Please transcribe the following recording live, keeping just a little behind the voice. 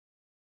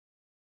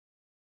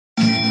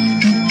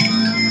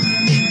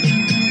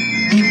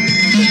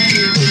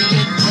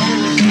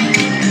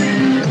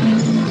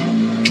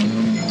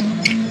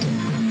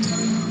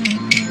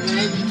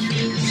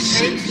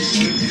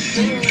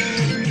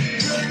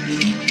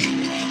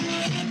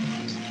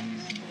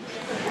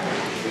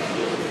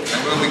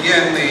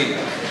begin the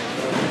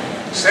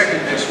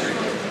second district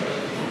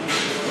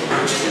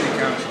city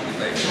council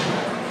debate.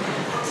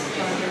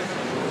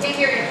 Can't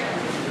hear you.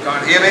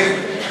 Can't hear me?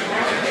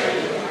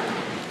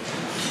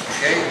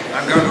 Okay,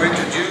 I'm going to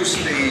introduce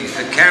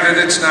the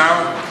candidates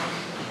now.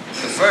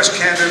 The first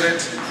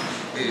candidate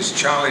is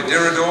Charlie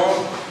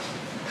Diradour.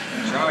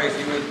 Charlie, if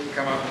you would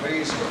come up,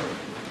 please.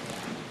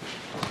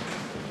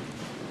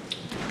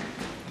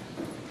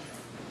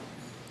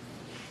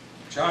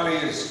 Charlie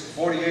is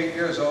 48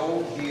 years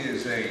old. He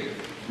is a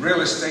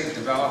real estate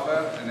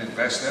developer and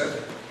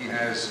investor. He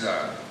has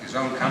his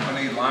own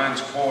company,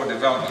 Lions Core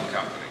Development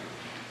Company.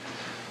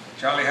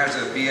 Charlie has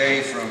a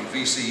BA from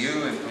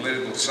VCU in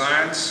political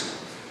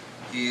science.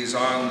 He is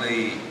on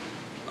the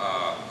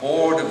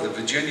board of the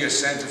Virginia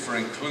Center for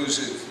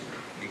Inclusive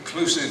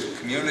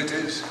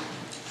Communities.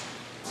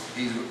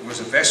 He was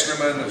a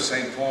vestryman of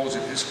St. Paul's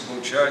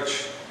Episcopal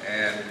Church,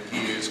 and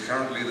he is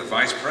currently the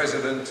vice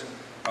president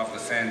of the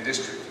Fan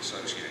District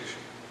Association.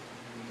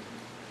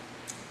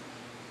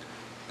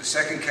 The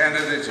second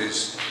candidate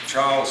is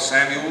Charles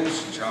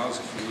Samuels. Charles,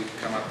 if you would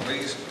come up,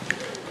 please.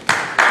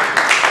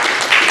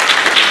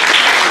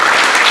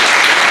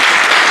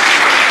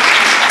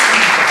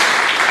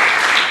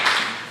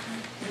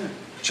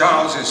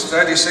 Charles is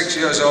 36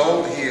 years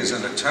old. He is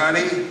an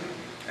attorney,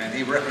 and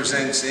he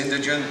represents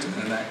indigent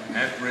and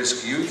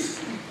at-risk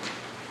youth.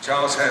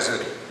 Charles has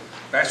a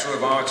Bachelor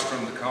of Arts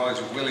from the College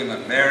of William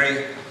and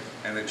Mary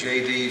and a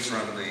JD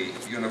from the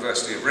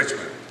University of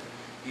Richmond.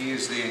 He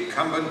is the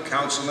incumbent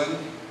councilman.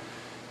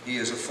 He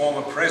is a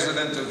former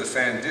president of the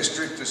Fan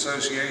District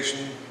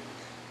Association.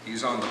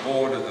 He's on the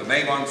board of the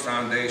Maymont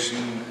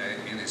Foundation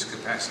in his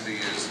capacity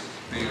as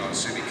being on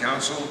City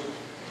Council.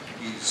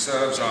 He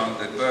serves on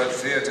the Bird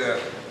Theatre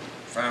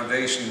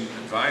Foundation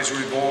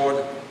Advisory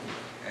Board,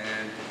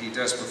 and he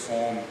does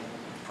perform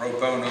pro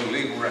bono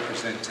legal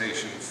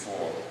representation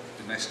for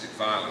domestic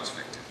violence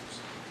victims.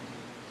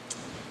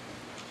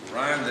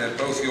 Ryan, they're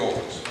both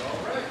yours. All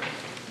right.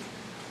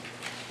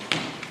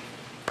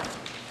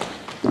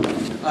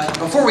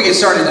 Before we get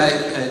started,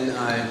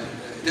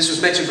 this was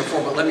mentioned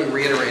before, but let me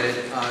reiterate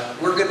it.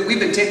 We've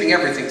been taping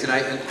everything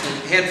tonight, and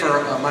hand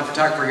for my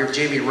photographer here,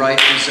 Jamie Wright,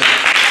 who's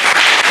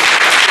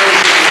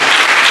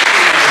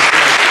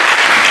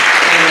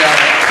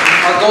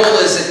our goal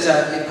is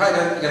that it's probably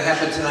not going to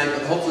happen tonight,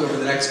 but hopefully over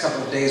the next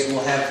couple of days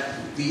we'll have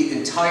the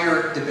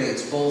entire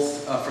debates,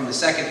 both from the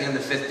 2nd and the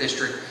 5th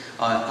district,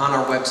 on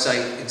our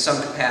website in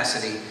some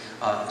capacity,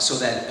 so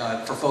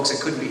that for folks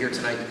that couldn't be here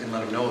tonight, you can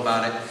let them know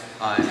about it,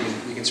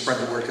 and we can spread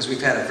the word, because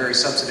we've had a very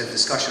substantive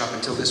discussion up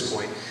until this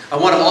point. I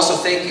want to also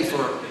thank you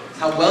for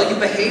how well you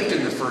behaved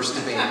in the first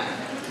debate.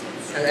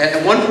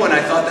 At one point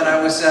I thought that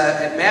I was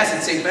at Mass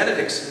at St.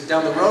 Benedict's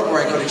down the road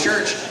where I go to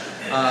church,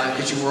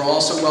 because you were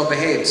all so well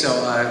behaved. So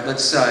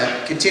let's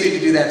continue to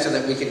do that so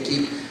that we can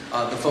keep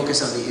the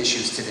focus on the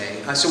issues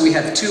today. So we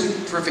have two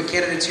terrific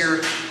candidates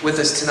here with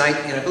us tonight,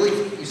 and I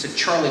believe you said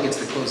Charlie gets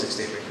the closing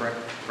statement, correct?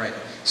 Right.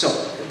 So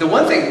the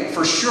one thing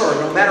for sure,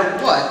 no matter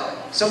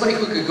what, somebody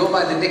who could go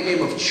by the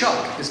nickname of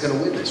Chuck is going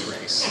to win this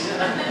race.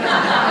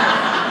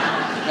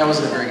 That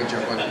wasn't a very good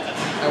joke, was it?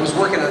 I was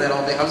working on that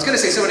all day. I was going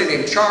to say somebody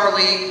named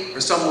Charlie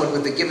or someone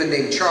with the given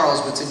name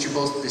Charles, but since you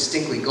both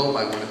distinctly go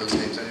by one of those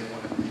names, I didn't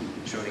want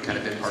to show any kind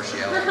of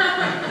impartiality.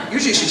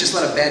 Usually you should just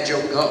let a bad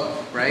joke go,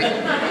 right?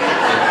 And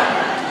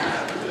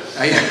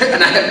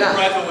I have not.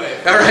 Drive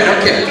away. All right,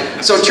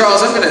 okay. So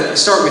Charles, I'm going to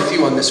start with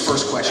you on this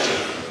first question.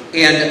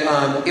 And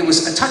it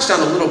was touched on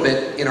a little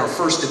bit in our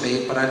first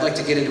debate, but I'd like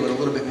to get into it a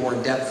little bit more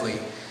in depthly.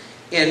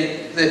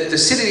 And the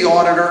city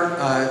auditor,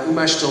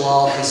 Umesh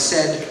Dalal, has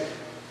said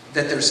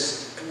that there's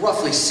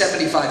roughly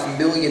 $75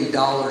 million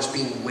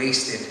being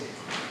wasted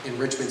in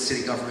Richmond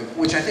city government,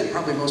 which I think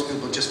probably most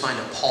people just find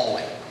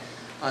appalling.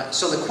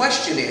 So the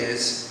question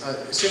is,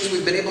 since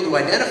we've been able to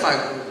identify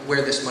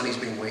where this money is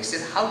being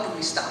wasted, how do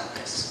we stop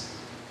this?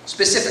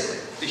 Specifically.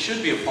 They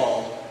should be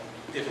appalled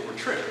if it were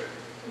true.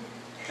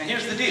 And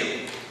here's the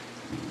deal.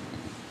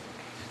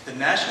 The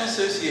National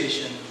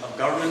Association of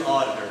Government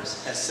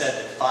Auditors has said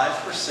that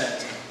 5%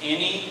 of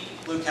any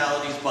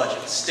locality's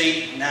budget,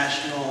 state,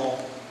 national,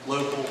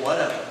 local,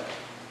 whatever,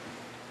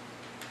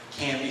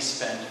 can be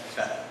spent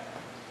better.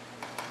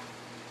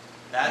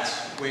 That's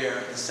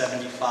where the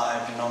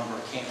 75 number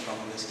came from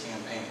in this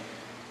campaign.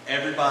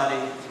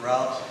 Everybody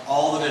throughout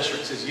all the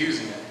districts is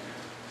using it,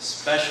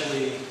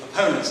 especially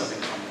opponents of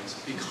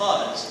incumbents,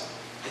 because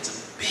it's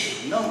a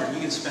big number and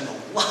you can spend a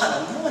lot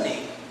of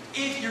money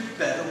if you're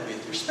better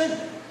with your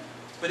spending.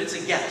 But it's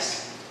a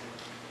guess.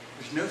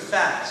 There's no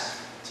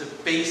facts to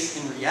base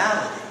in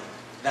reality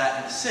that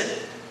in the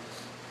city.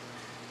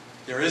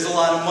 There is a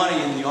lot of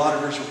money in the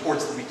auditor's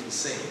reports that we can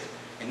save.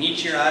 And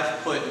each year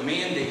I've put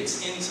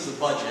mandates into the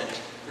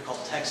budget, they're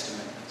called text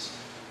amendments,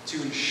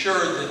 to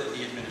ensure that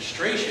the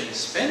administration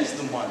spends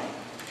the money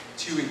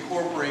to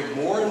incorporate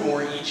more and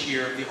more each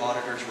year of the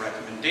auditor's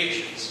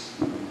recommendations.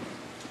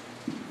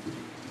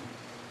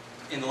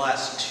 In the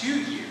last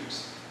 2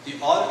 years, the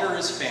auditor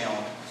has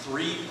found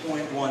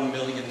 $3.1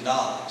 million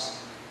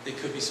that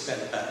could be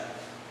spent better.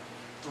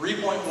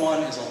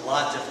 3.1 is a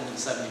lot different than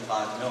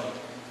 75 million.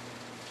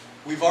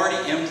 We've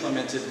already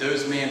implemented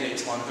those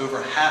mandates on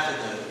over half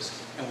of those,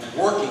 and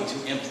we're working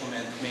to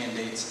implement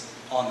mandates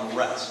on the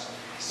rest.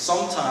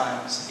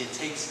 Sometimes it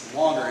takes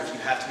longer if you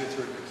have to go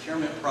through a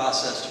procurement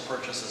process to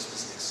purchase a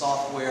specific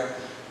software.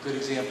 A good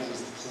example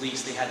is the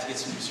police. They had to get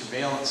some new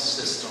surveillance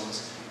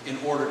systems in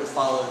order to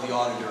follow the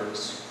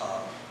auditor's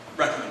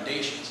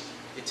recommendations.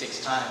 It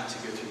takes time to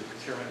go through the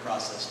procurement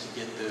process to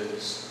get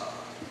those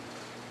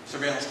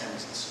surveillance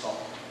cameras installed.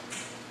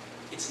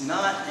 It's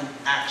not an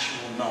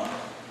actual number.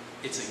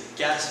 It's a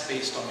guess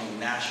based on a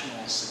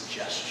national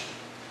suggestion.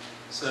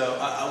 So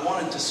I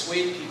wanted to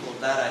dissuade people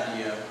of that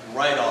idea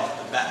right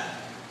off the bat.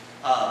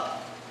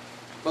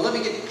 Well, let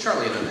me get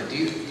Charlie in on that. Do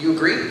you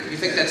agree? Do you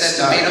think that that's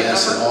a not made-up a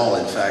guess number? at all.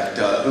 In fact,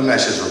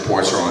 Umesh's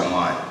reports are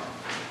online,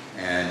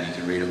 and you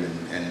can read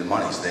them, and the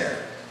money's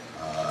there.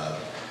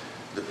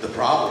 The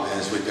problem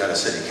is we've got a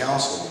city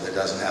council that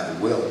doesn't have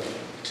the will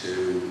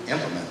to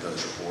implement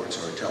those reports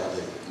or tell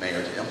the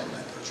mayor to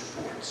implement those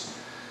reports.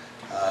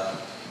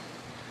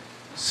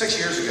 6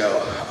 years ago,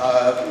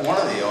 one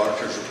of the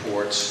auditor's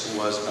reports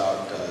was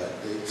about the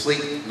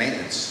fleet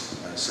maintenance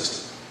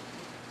system.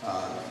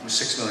 There was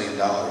 $6 million in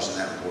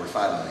that report,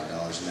 $5 million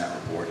in that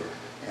report,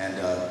 and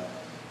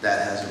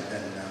that hasn't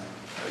been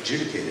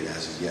adjudicated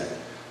as of yet.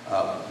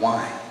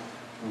 Why?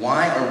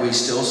 Why are we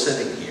still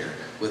sitting here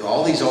with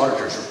all these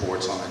auditors'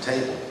 reports on the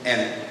table?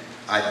 And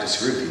I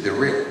disagree with you, they're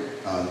real.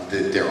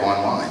 They're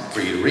online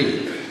for you to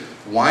read.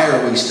 Why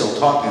are we still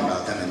talking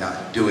about them and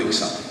not doing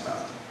something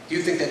about them? Do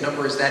you think that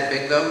number is that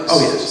big, though? Oh,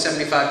 yes.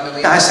 75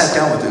 million? Yeah, I sat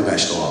down with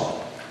Umesh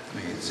Dalal. I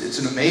mean, it's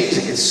an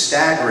amazing, it's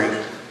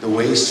staggering, the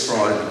waste,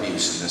 fraud, and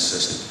abuse in this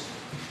system.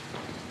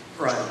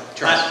 Right.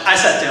 Charles? I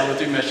sat down with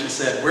Umesh and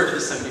said, where did the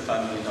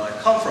 $75 million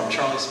come from?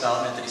 Charlie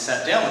Spoutin that he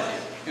sat down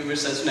with you. Umesh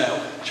says,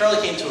 no.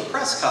 Charlie came to a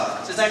press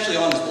conference. It's actually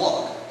on his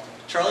blog.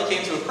 Charlie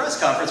came to a press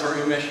conference where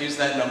Umesh used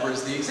that number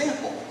as the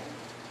example.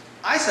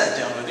 I sat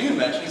down with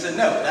Umesh and he said,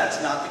 no,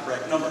 that's not the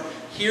correct number.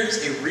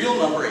 Here's a real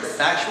number, a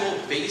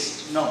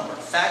factual-based number,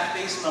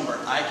 fact-based number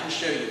I can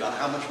show you about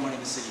how much money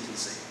the city can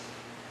save.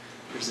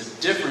 There's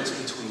a difference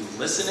between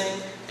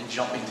listening and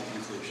jumping to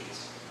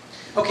conclusions.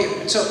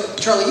 Okay, so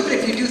Charlie, even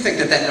if you do think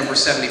that that number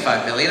is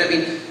 75 million, I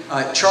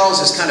mean, Charles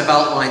has kind of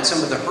outlined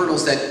some of the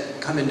hurdles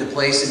that come into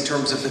place in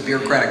terms of the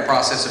bureaucratic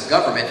process of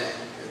government.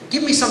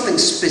 Give me something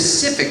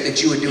specific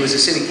that you would do as a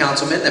city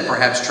councilman that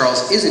perhaps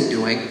Charles isn't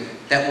doing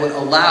that would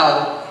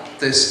allow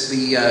the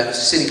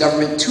city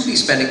government to be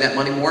spending that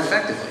money more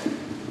effectively.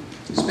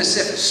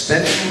 Specific.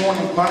 Spending more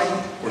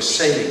money or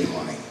saving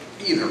money?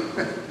 Either.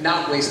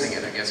 Not wasting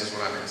it, I guess is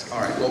what I'm asking.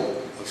 All right, well,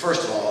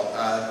 first of all,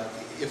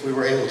 if we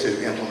were able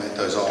to implement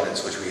those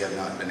audits, which we have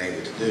not been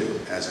able to do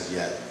as of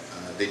yet,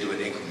 they do it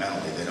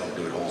incrementally, they don't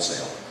do it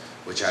wholesale,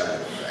 which I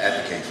would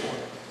advocate for.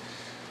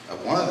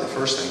 One of the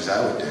first things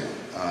I would do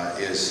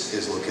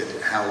is look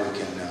at how we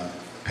can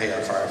pay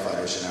our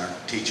firefighters and our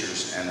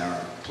teachers and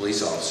our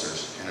police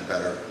officers in a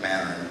better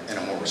manner, in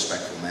a more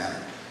respectful manner.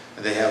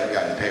 They haven't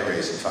gotten a pay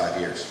raise in 5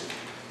 years.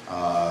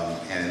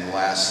 And in the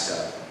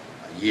last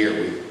year,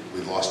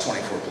 we've lost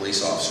 24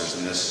 police officers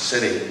in this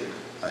city,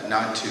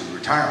 not to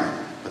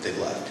retirement, but they've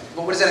left.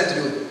 But what does that have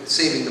to do with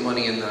saving the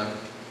money in the...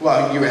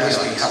 Well, you were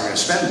asking how we're going to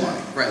spend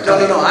money. Right. No,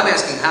 I'm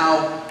asking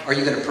how are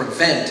you going to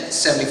prevent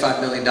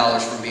 $75 million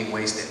from being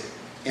wasted?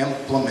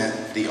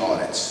 Implement the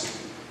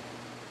audits.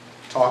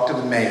 Talk to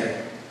the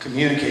mayor.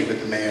 Communicate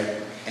with the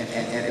mayor. And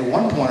at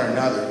one point or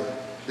another,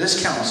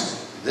 this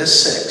council,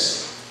 this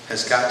six,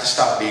 has got to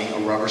stop being a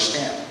rubber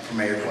stamp for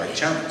Mayor Dwight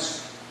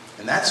Jones.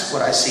 And that's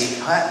what I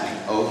see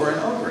happening over and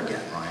over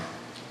again, Ryan.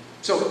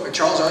 So,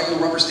 Charles, are you a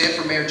rubber stamp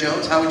for Mayor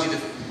Jones? How would you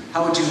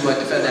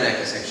defend that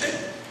accusation?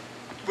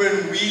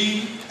 When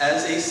we,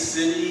 as a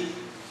city,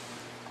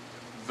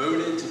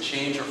 voted to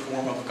change our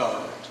form of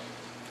government,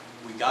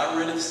 we got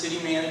rid of the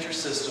city manager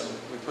system,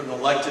 we put an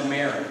elected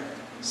mayor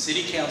in.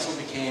 City council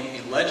became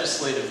a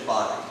legislative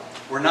body.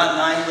 We're not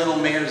 9 little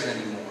mayors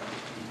anymore.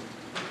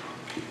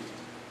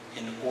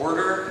 In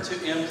order to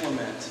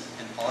implement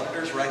an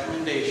auditor's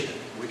recommendation,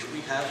 which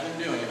we have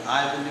been doing, and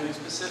I've been doing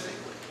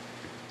specifically,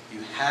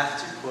 you have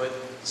to put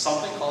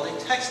something called a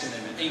text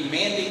amendment, a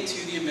mandate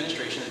to the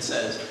administration that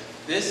says,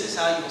 this is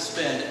how you will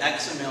spend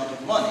X amount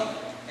of money,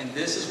 and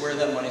this is where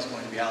that money is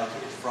going to be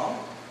allocated from,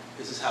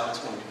 this is how it's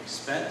going to be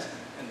spent,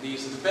 and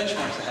these are the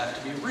benchmarks that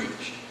have to be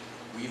reached.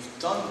 We've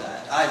done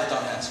that. I've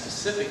done that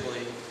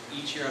specifically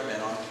each year I've been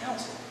on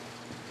council.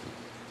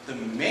 The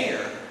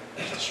mayor,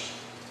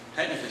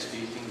 technically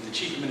speaking, the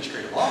chief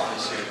administrative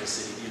officer of the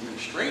city, the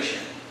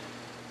administration,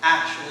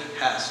 actually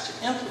has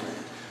to implement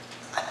it.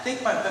 I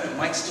think my opponent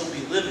might still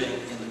be living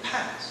in the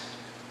past.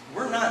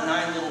 We're not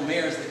 9 little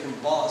mayors that can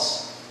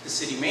boss the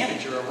city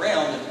manager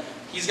around and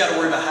he's got to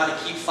worry about how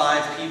to keep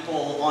 5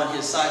 people on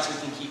his side so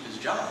he can keep his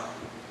job.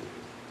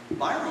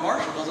 Byron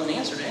Marshall doesn't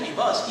answer to any of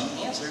us,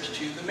 he answers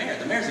to the mayor.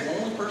 The mayor's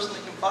the only person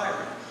that can fire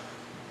him.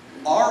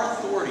 Our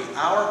authority,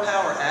 our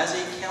power as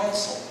a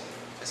council,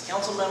 as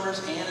council members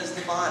and as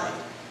the body,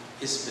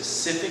 is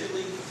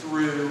specifically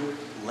through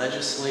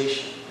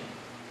legislation.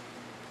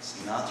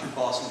 It's not through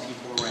bossing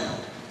people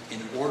around.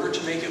 In order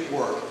to make it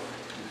work,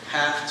 you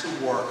have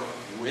to work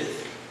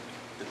with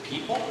the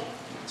people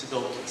to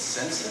build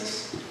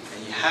consensus,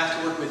 and you have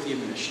to work with the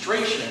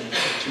administration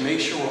to make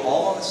sure we're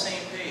all on the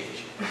same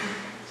page.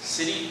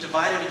 City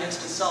divided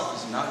against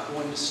itself is not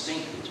going to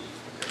stand.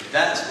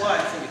 That's why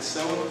I think it's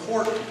so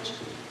important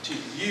to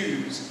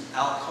use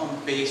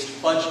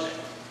outcome-based budgeting.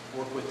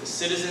 Work with the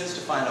citizens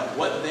to find out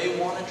what they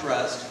want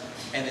addressed,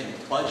 and then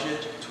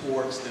budget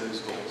towards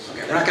those goals.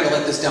 Okay, we're not going to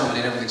let this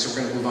dominate everything, so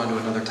we're going to move on to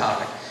another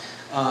topic.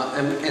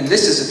 And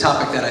this is a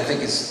topic that I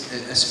think is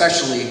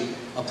especially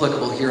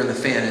applicable here in the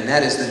fan, and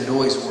that is the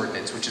noise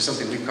ordinance, which is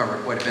something we've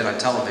covered quite a bit on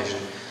television.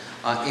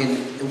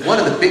 And one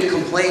of the big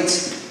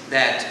complaints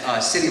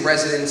that city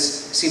residents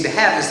seem to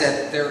have is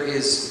that there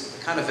is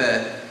kind of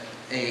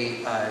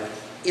a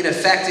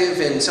ineffective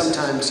and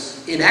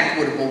sometimes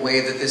inequitable way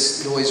that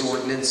this noise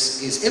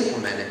ordinance is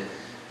implemented.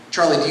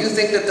 Charlie, do you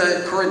think that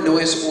the current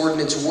noise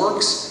ordinance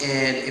works?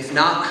 And if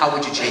not, how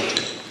would you change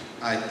it?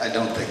 I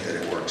don't think that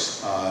it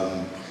works.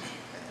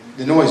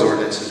 The noise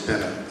ordinance has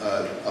been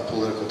a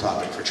political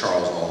topic for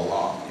Charles all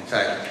along. In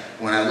fact,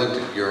 when I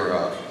looked at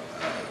your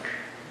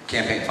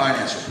campaign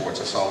finance reports,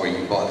 I saw where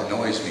you bought the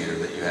noise meter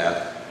that you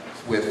have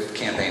with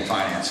campaign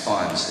finance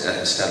funds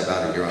instead of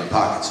out of your own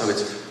pocket. So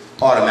it's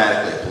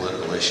automatically a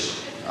political issue.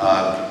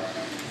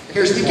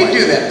 Here's the You point. can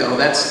do that, though.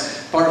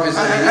 That's part of his...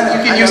 I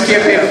You can know, use I know.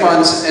 campaign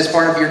funds as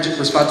part of your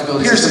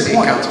responsibilities Here's as the a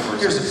point. council person.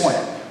 Here's the point.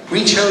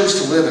 We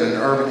chose to live in an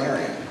urban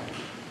area.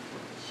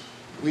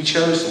 We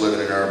chose to live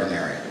in an urban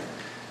area.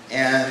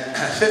 And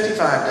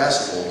 55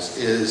 decibels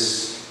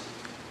is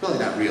really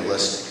not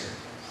realistic.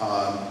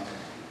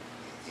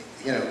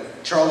 You know,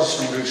 Charles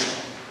is from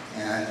Richmond,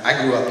 and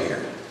I grew up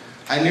here.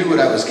 I knew what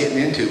I was getting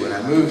into when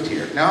I moved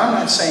here. Now, I'm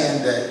not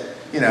saying that,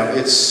 you know,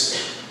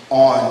 it's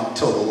on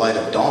till the light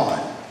of dawn,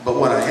 but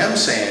what I am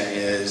saying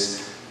is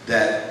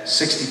that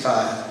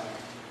 65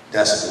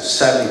 decibels,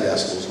 70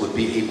 decibels would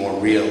be a more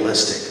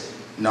realistic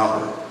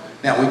number.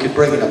 Now, we could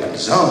break it up into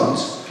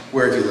zones,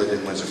 where if you lived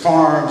in Windsor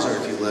Farms, or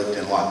if you lived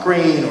in Lock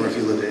Green, or if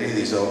you lived in any of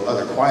these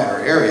other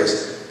quieter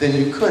areas, then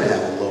you could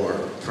have a lower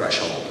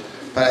threshold.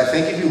 But I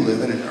think if you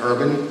live in an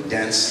urban,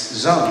 dense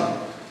zone,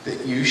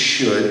 that you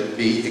should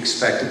be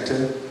expected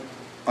to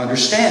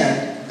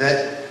understand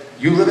that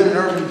you live in an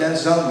urban,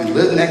 dense zone, we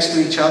live next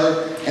to each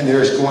other, and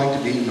there's going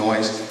to be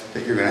noise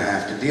that you're going to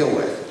have to deal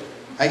with.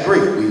 I agree,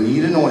 we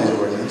need a noise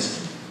ordinance.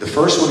 The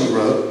first one he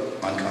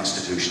wrote,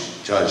 unconstitutional.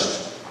 Judge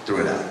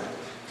threw it out.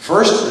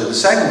 The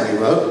second one he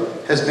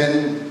wrote has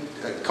been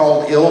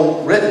called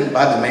ill-written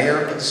by the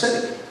mayor of the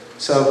city.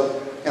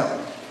 So, you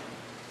know,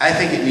 I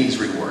think it needs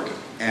reworking.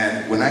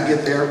 And when I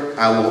get there,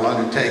 I will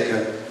undertake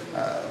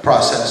a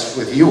process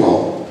with you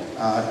all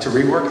to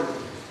rework it.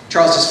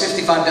 Charles, is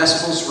 55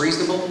 decibels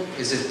reasonable?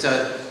 Is it...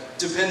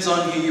 Depends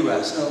on who you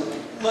ask. Now,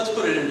 let's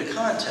put it into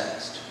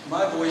context.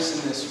 My voice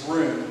in this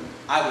room,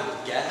 I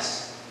would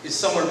guess, is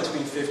somewhere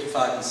between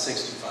 55 and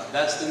 65.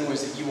 That's the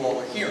noise that you all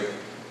are hearing.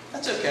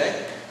 That's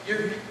okay.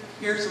 You're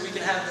here so we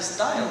can have this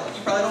dialogue.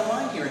 You probably don't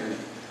mind hearing me.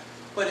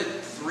 But at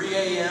 3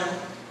 a.m.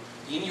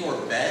 in your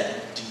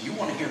bed, do you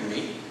want to hear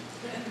me?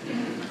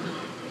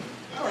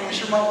 I'm not even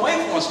sure my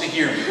wife wants to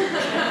hear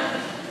me.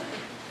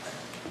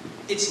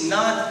 It's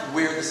not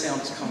where the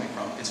sound is coming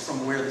from. It's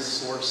from where the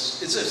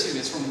source,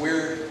 it's from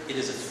where it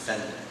is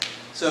offending.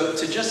 So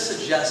to just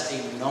suggest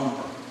a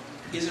number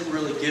isn't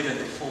really giving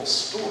the full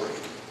story.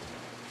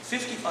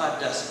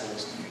 55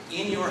 decibels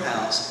in your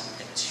house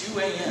at 2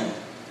 a.m.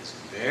 is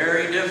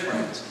very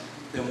different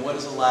than what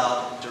is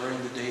allowed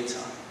during the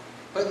daytime.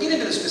 But get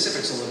into the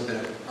specifics a little bit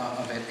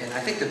of it, and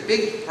I think the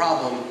big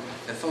problem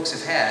that folks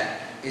have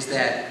had is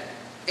that,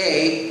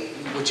 A,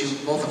 which you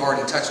both have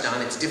already touched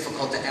on, it's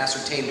difficult to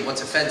ascertain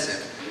what's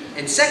offensive.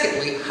 And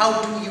secondly,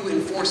 how do you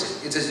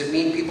enforce it? Does it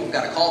mean people have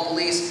got to call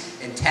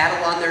police and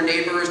tattle on their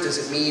neighbors? Does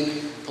it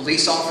mean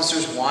police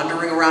officers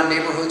wandering around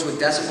neighborhoods with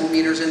decibel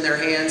meters in their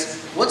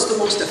hands? What's the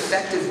most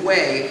effective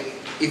way,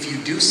 if you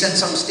do set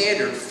some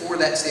standard, for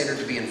that standard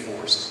to be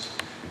enforced?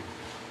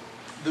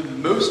 The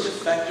most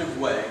effective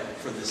way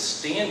for the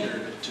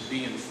standard to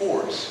be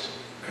enforced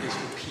is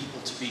for people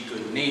to be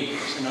good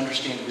neighbors and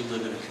understand we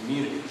live in a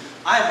community.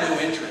 I have no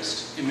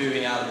interest in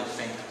moving out of the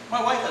family.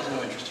 My wife has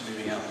no interest in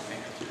moving out of the family.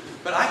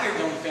 But I hear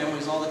young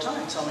families all the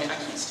time tell me, I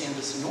can't stand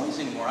this noise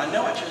anymore. I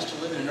know I chose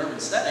to live in an urban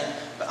setting,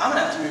 but I'm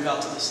going to have to move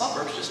out to the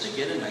suburbs just to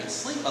get a night's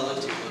sleep. I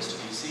live too close to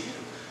VCU.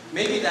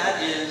 Maybe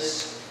that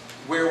is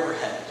where we're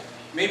headed.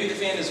 Maybe the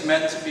fan is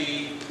meant to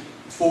be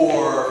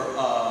for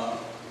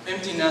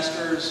empty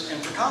nesters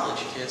and for college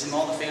kids, and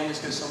all the families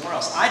go somewhere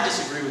else. I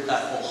disagree with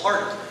that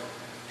wholeheartedly.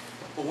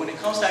 But when it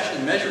comes to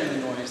actually measuring the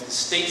noise, the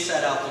state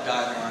set out the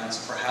guidelines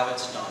for how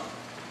it's done.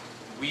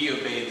 We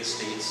obey the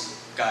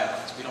state's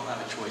guidelines. We don't have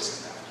a choice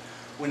in that.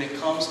 When it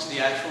comes to the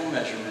actual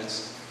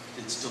measurements,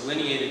 it's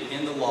delineated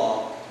in the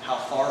law how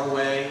far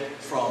away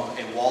from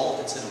a wall,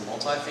 if it's in a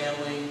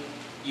multifamily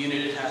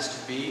unit, it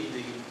has to be,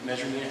 the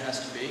measuring unit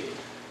has to be.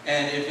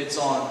 And if it's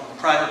on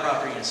private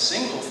property in a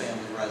single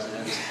family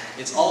residence,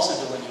 it's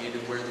also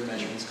delineated where the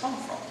measurements come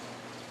from.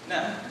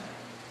 Now,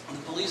 The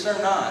police are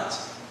not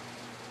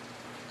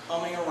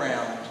coming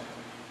around,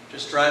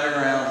 just driving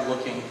around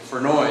looking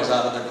for noise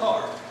out of their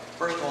car.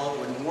 First of all, it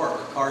wouldn't work.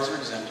 Cars are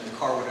exempt, and the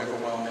car would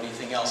overwhelm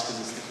anything else because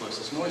it's the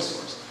closest noise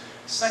source.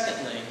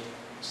 Secondly,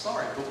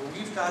 sorry, but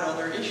we've got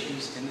other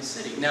issues in the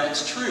city. Now,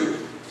 it's true,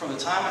 from the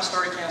time I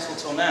started council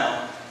till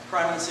now,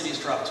 crime in the city has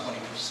dropped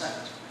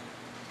 20%.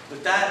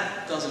 But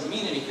that doesn't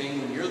mean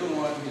anything when you're the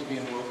one who's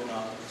being woken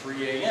up at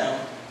 3 a.m.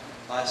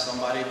 by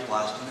somebody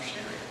blasting their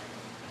stereo.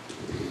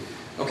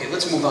 Okay,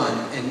 let's move on.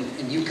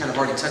 And you kind of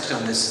already touched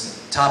on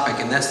this topic,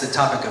 and that's the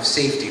topic of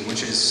safety,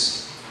 which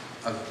is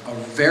a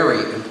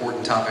very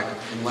important topic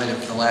in light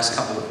of the last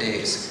couple of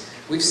days.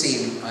 We've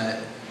seen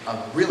a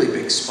really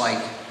big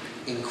spike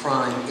in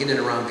crime in and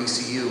around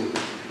VCU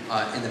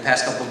in the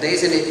past couple of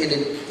days, and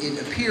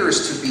it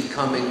appears to be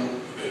coming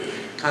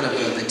kind of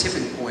the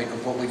tipping point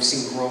of what we've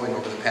seen growing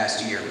over the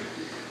past year.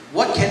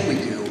 What can we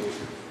do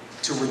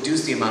to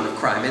reduce the amount of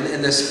crime?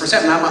 And this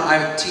perception,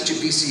 I teach at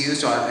VCU,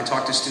 so I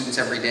talk to students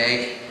every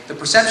day. The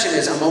perception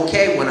is I'm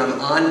okay when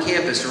I'm on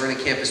campus or in a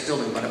campus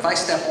building, but if I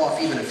step off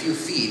even a few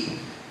feet,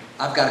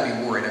 I've got to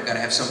be worried. I've got to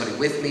have somebody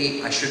with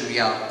me. I shouldn't be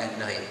out at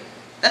night.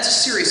 That's a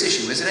serious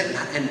issue, isn't it?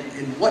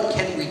 And what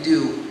can we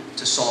do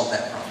to solve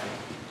that problem?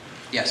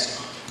 Yes,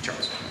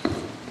 Charles.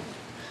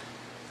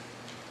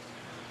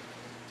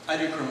 I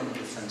do criminal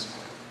defense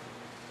work,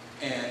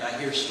 and I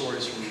hear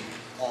stories from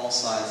all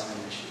sides of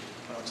an issue.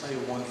 But I'll tell you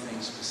one thing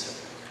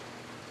specific.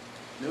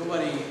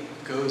 Nobody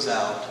goes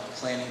out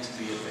planning to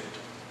be a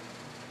victim.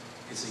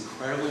 It's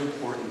incredibly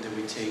important that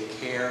we take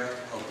care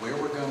of where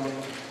we're going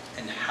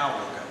and how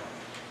we're going.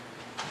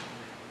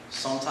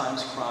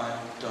 Sometimes crime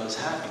does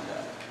happen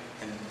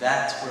though, and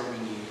that's where we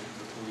need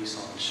the police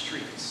on the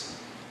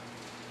streets.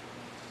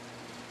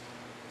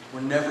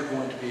 We're never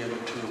going to be able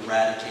to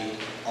eradicate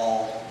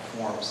all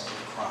forms of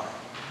crime.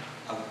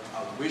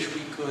 I wish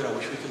we could. I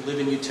wish we could live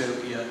in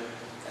utopia.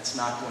 That's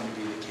not going to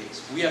be the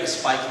case. We have a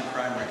spike in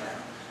crime right now,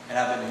 and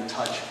I've been in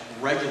touch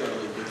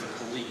regularly with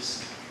the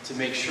police to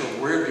make sure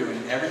we're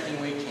doing everything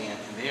we can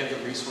and they have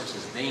the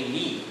resources they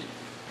need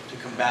to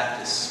combat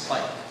this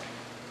spike.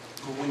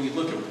 But when you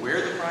look at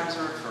where the crimes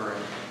are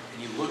occurring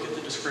and you look at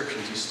the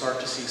descriptions, you start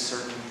to see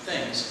certain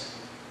things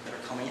that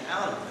are coming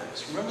out of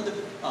those. Remember the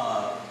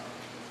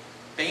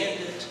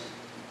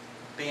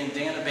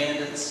bandana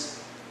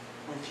bandits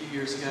from a few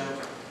years ago?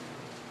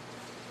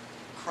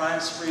 Crime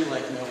spree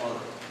like no other.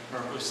 Or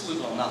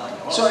not like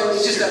no other. So I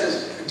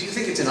mean, do you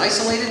think it's an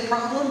isolated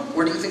problem,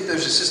 or do you think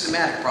there's a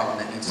systematic problem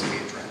that needs to be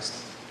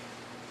addressed?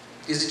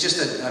 Is it just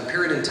a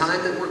period in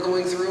time that we're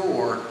going through,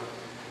 or?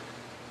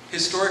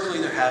 Historically,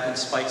 there have been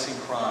spikes in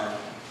crime.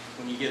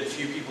 When you get a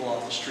few people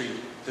off the street,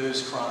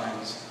 those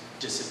crimes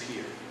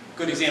disappear.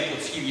 Good example, a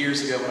few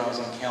years ago when I was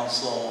on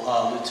council,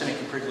 Lieutenant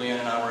Capriglione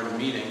and I were at a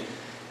meeting,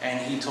 and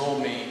he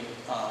told me,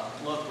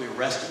 look, we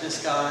arrested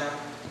this guy.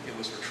 It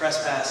was for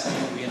trespassing.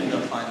 We ended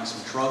up finding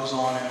some drugs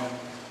on him.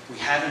 We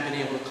haven't been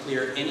able to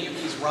clear any of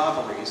these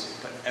robberies,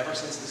 but ever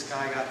since this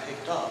guy got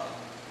picked up,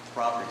 the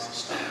robberies have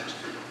stopped.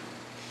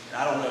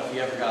 I don't know if he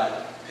ever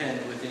got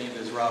pinned with any of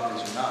those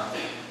robberies or not,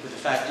 but the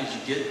fact is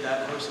you get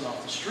that person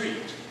off the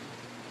street,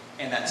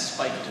 and that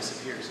spike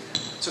disappears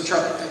again. So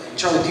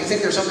Charlie, do you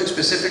think there's something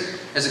specific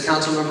as a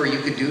council member you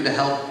could do to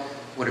help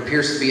what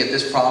appears to be at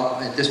this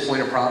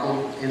point a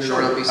problem in and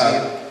around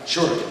VCU?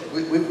 Sure.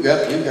 We've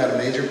got a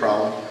major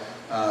problem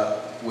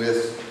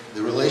with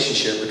the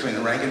relationship between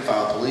the rank and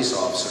file police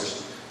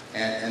officers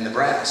and the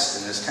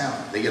brass in this town.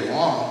 They get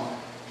along,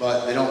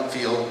 but they don't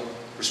feel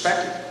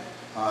respected.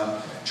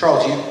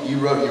 Charles, you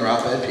wrote in your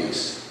op-ed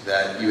piece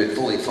that you had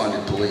fully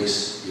funded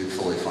police.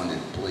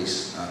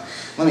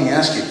 Let me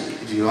ask you,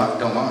 if you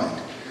don't mind.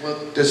 Well,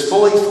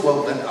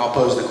 then I'll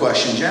pose the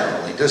question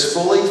generally. Does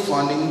fully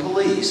funding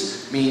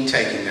police mean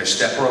taking their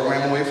STEP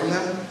program away from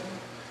them,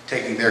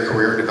 taking their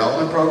career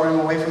development program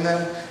away from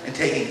them, and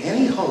taking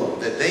any hope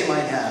that they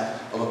might have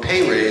of a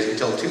pay raise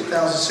until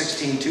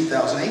 2016,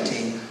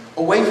 2018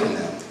 away from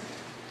them?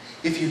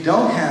 If you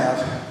don't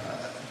have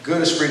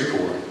good esprit de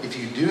corps, if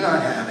you do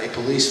not have a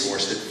police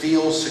force that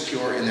feels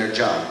secure in their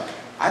job,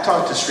 I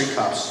talk to street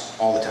cops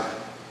all the time.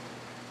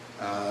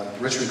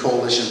 Richmond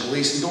Coalition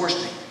Police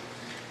endorsed me.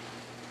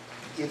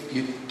 If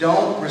you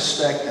don't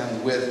respect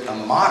them with a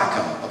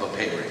modicum of a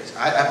pay raise,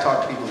 I've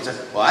talked to people that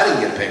said, well, I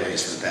didn't get a pay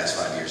raise for the past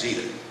 5 years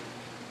either.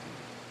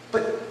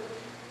 But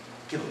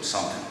give them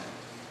something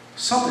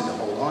to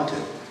hold on to.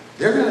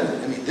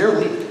 They're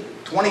leaving.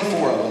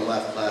 24 of them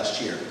left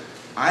last year.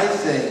 I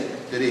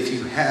think that if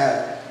you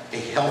have a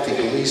healthy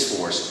police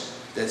force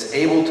that's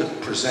able to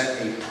present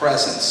a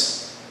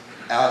presence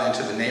out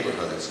into the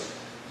neighborhoods,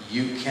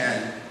 you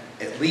can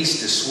at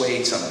least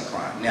dissuade some of the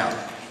crime. Now,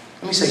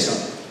 let me say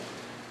something.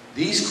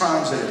 These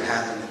crimes that have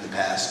happened in the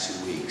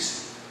past 2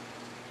 weeks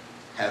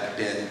have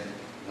been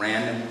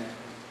random,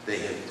 they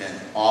have been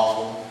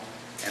awful,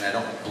 and I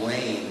don't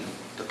blame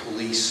the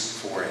police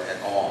for it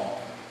at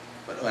all.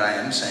 But what I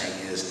am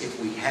saying is,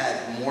 if we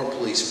had more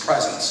police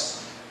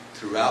presence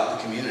throughout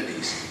the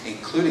communities,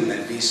 including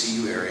that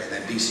VCU area,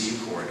 that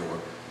VCU corridor,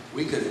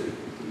 we could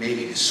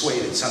maybe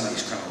dissuaded some of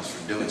these criminals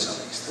from doing some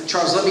of these things.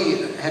 Charles, let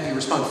me have you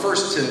respond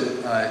first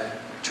to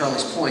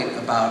Charlie's point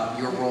about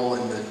your role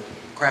in the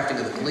crafting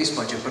of the police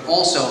budget, but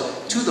also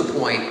to the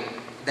point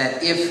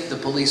that if the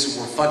police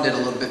were funded a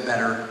little bit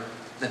better,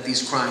 that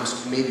these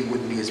crimes maybe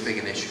wouldn't be as big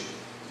an issue.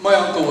 My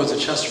uncle was a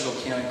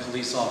Chesterfield County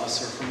police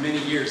officer for many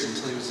years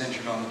until he was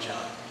injured on the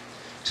job.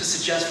 To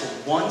suggest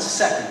for 1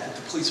 second that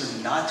the police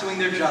are not doing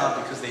their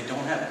job because they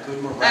don't have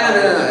good morale.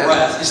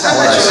 No. It's not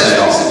what I said at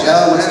all.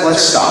 No,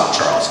 let's stop,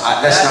 Charles.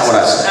 That's not what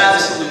I said.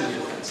 Absolutely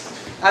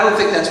offensive. I don't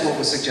think that's what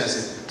was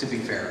suggested, to be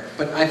fair.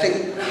 But I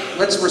think,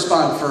 let's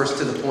respond first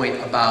to the point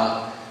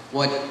about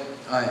what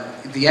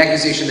the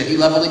accusation that he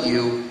leveled at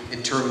you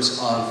in terms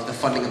of the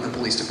funding of the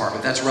police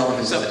department. That's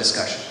relevant to the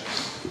discussion.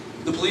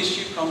 The police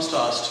chief comes to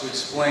us to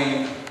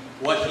explain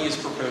what he is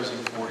proposing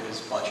for his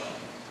budget.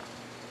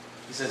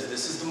 He says,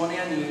 this is the money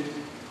I need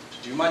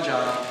to do my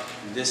job,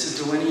 and this is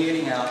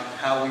delineating out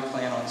how we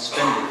plan on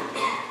spending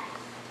it.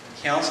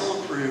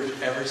 Council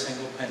approved every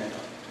single penny of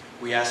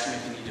it. We asked him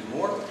if he needed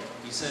more.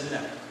 He said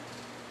no.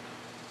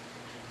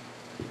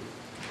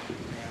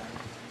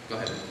 Go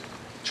ahead.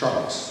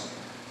 Charles,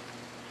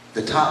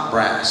 the top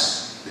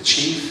brass, the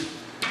chief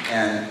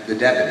and the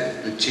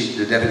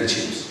deputy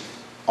chiefs,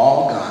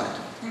 all got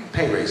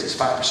pay raises,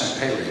 5%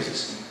 pay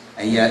raises,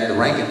 and yet the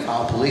rank and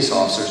file police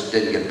officers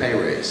didn't get a pay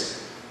raise.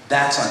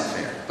 That's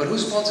unfair. But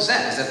whose fault is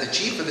that? Is that the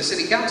chief or the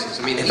city council's?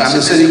 I mean, If I'm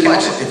the city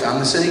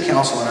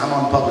council and I'm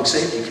on the public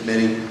safety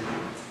committee,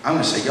 I'm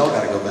going to say, y'all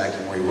got to go back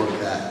and rework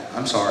that.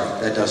 I'm sorry,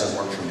 that doesn't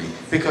work for me.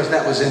 Because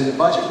that was in the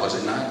budget, was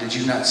it not? Did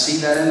you not see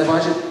that in the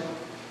budget?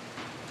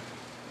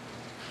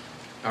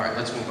 All right,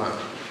 let's move on.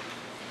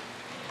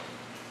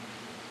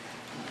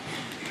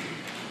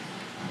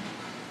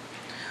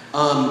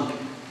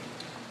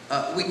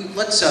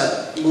 Let's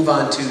move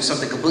on to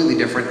something completely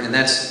different, and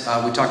that's,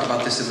 we talked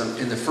about this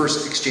in the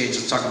first exchange,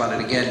 let's talk about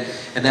it again,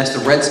 and that's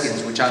the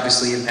Redskins, which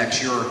obviously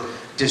impacts your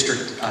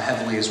district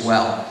heavily as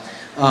well.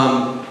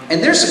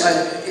 And there's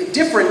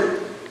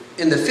different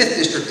in the 5th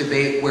district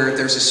debate where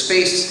there's a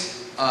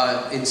space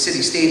in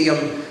City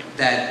Stadium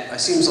that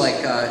seems like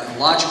a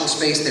logical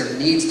space. There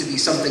needs to be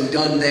something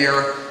done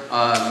there,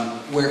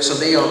 so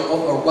they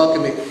are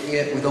welcoming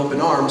it with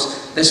open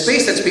arms. The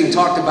space that's being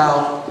talked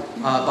about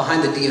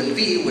behind the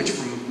DMV, which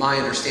from my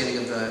understanding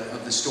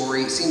of the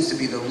story seems to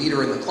be the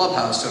leader in the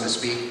clubhouse, so to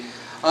speak,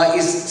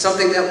 is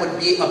something that would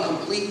be a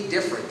complete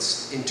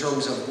difference in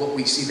terms of what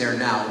we see there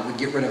now. It would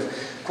get rid of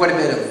quite a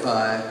bit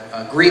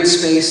of green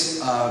space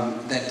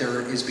that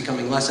there is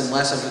becoming less and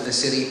less of in the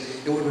city.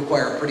 It would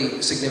require a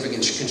pretty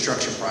significant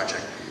construction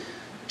project.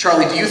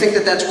 Charlie, do you think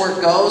that that's where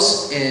it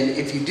goes? And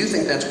if you do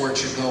think that's where it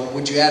should go,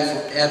 would you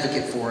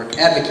advocate for it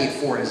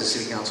as a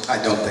city council?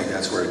 I don't think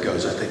that's where it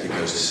goes. I think it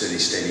goes to City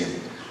Stadium.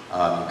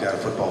 You've got a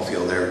football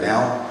field there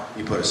now.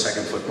 You put a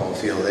second football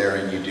field there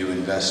and you do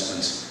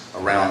investments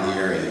around the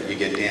area. You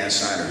get Dan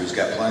Snyder, who's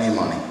got plenty of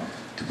money,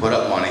 to put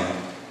up money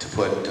to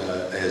put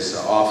his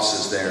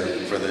offices there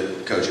for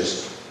the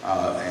coaches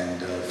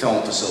and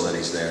film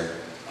facilities there.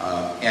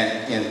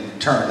 And in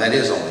turn, that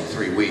is only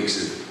 3 weeks,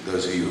 as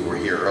those of you who were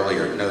here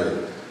earlier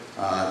noted.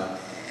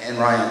 And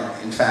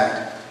Ryan, in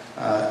fact,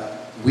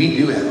 we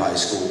do have high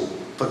school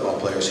football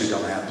players who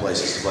don't have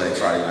places to play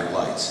Friday Night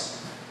Lights.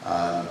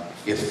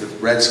 If the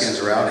Redskins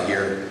are out of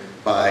here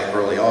by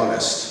early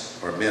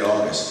August or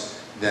mid-August,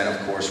 then of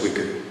course we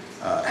could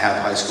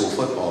have high school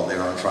football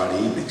there on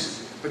Friday evenings.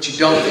 But you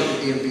don't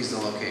think the DMV is the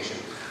location?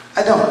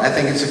 I don't. I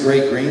think it's a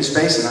great green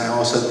space, and I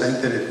also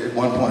think that at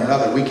one point or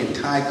another we can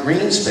tie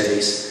green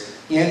space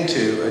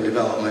into a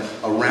development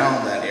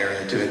around that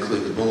area to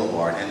include the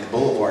boulevard, and the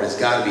boulevard has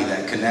got to be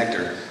that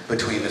connector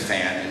between the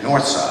Fan and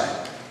North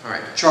Side. All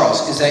right.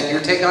 Charles, is that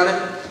your take on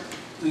it?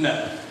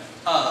 No.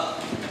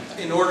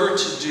 In order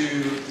to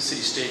do the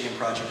city stadium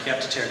project, you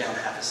have to tear down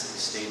half a city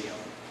stadium.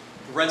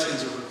 The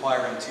Redskins are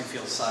requiring 2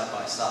 fields side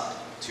by side,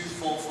 2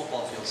 full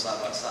football fields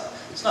side by side.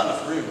 It's not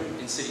enough room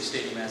in city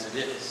stadium as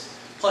it is.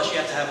 Plus, you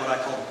have to have what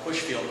I call the push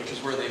field, which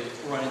is where they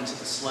run into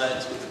the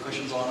sleds with the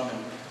cushions on them,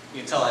 and you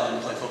can tell I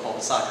didn't play football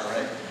but soccer,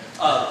 right?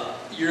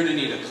 You're going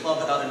to need a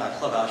clubhouse, not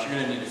clubhouse, you're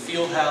going to need a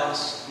field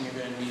house, and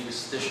you're going to need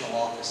additional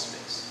office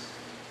space.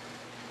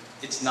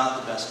 It's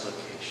not the best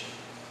location.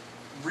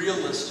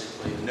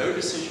 Realistically, no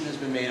decision has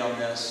been made on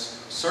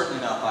this, certainly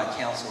not by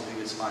council who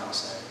gets final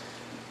say.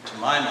 To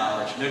my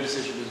knowledge, no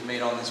decision was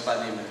made on this by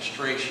the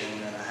administration,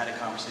 and I had a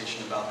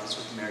conversation about this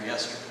with the mayor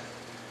yesterday.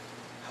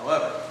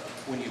 However,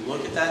 when you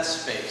look at that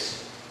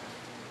space,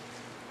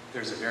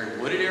 there's a very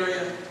wooded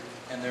area,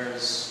 and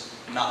there's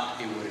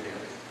not a wooded area.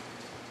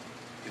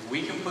 If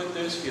we can put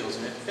those fields,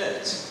 and it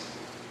fits,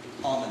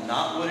 on the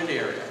not wooded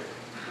area,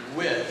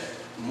 with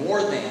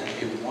more than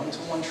a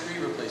 1-to-1 tree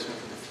replacement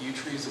for the few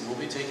trees that will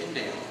be taken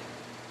down,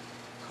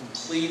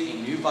 complete a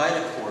new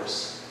Vita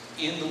course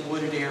in the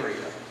wooded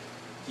area,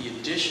 the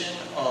addition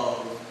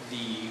of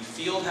the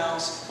field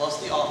house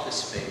plus the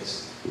office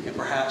space, and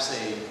perhaps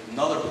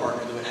another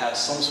partner that would have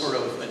some sort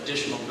of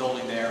additional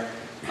building there,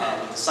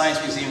 with the Science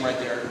Museum right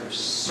there, we're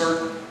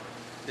certain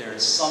there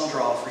is some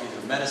draw for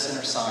either medicine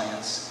or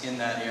science in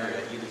that area,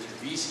 either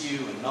through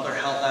VCU, another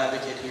health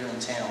advocate here in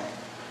town.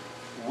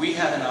 We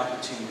have an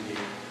opportunity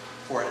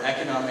for an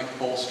economic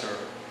bolster,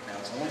 now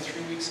it's only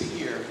 3 weeks a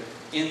year,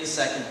 in the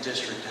 2nd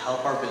District to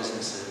help our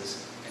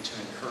businesses and to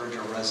encourage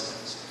our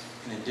residents.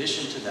 In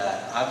addition to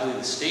that, I believe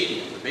the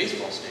stadium, the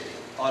baseball stadium,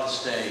 ought to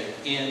stay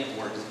in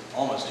or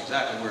almost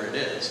exactly where it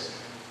is.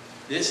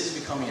 This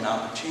is becoming an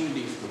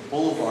opportunity for the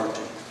boulevard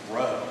to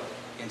grow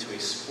into a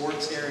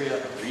sports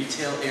area, a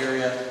retail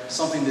area,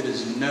 something that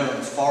is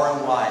known far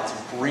and wide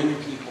to bring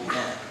people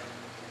in.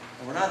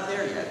 And we're not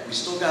there yet. We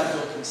still got to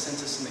build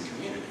consensus in the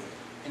community.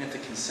 And if the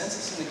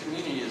consensus in the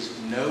community is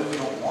no, we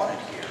don't want it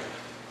here,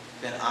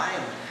 then I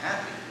am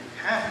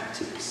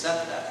happy to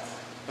accept that.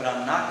 But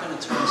I'm not going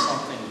to turn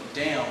something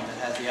down that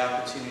has the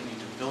opportunity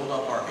to build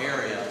up our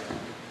area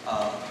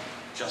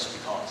just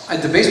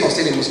because. The baseball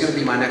stadium was going to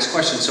be my next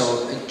question.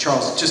 So,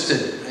 Charles, just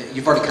to,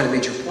 you've already kind of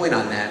made your point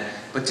on that,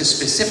 but to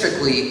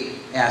specifically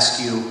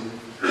ask you,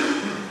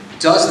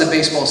 does the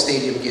baseball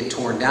stadium get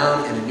torn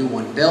down and a new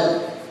one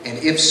built? And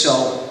if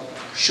so,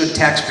 should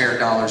taxpayer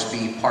dollars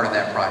be part of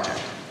that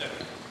project?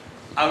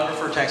 I would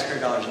prefer taxpayer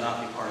dollars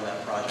not be part of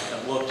that project.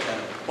 I've looked at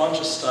a bunch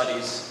of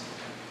studies.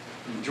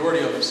 The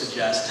majority of them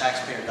suggest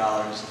taxpayer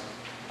dollars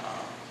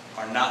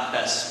are not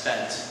best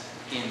spent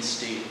in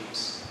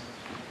stadiums.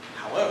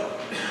 However,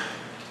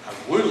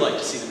 I would like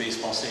to see the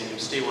baseball stadium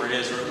stay where it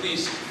is, or at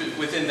least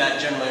within that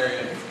general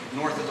area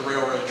north of the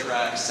railroad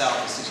track,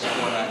 south of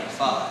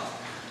 6495.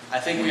 I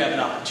think we have an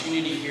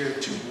opportunity here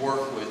to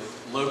work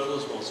with local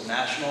as well as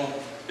national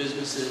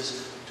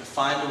businesses to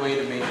find a way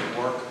to make it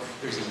work.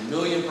 There's a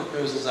million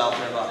proposals out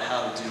there about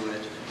how to do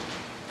it,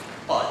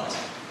 but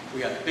we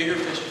got bigger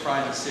fish to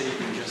fry in the city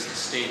than just the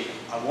stadium.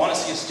 I want to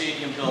see a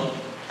stadium built.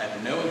 I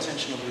have no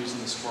intention of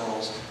losing the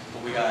squirrels,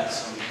 but we got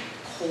some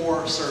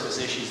core service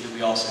issues that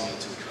we also need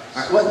to address.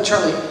 All right, well,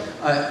 Charlie,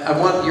 I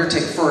want your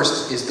take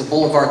first. Is the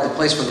boulevard the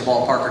place for the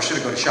ballpark, or should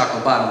it go to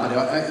Shockoe Bottom? But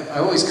I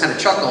always kind of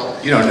chuckle.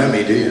 You don't know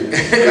me, do you?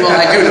 Well,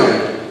 I do know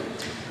you.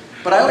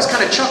 But I always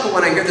kind of chuckle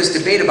when I hear this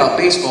debate about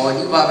baseball, and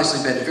you've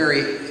obviously been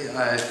very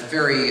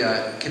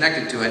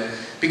connected to it,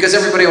 because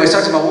everybody always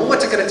talks about, well,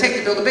 what's it going to take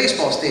to build a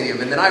baseball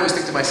stadium? And then I always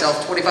think to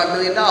myself, $25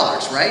 million,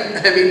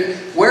 right? I mean,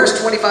 where's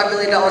 $25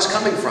 million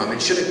coming from?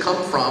 And should it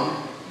come from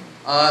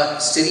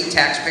city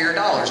taxpayer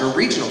dollars or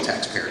regional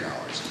taxpayer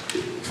dollars?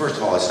 First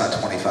of all, it's not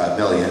 25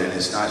 million, and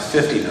it's not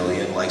 50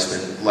 million like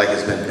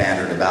it's been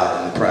bannered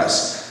about in the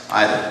press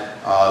either.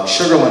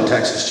 Sugarland,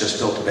 Texas just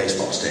built a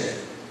baseball stadium.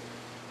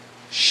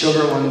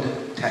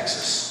 Sugarland,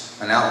 Texas,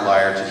 an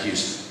outlier to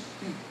Houston.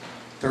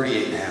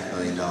 $38.5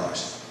 million.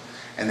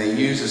 And they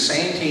use the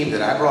same team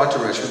that I brought to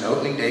Richmond,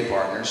 opening day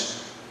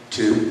partners,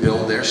 to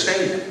build their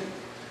stadium.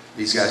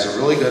 These guys are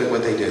really good at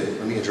what they do.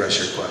 Let me address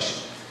your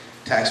question.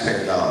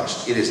 Taxpayer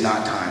dollars. It is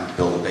not time to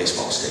build a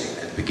baseball stadium.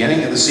 At the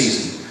beginning of the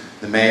season,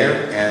 the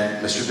mayor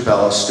and Mr.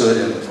 DeBella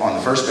stood on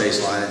the first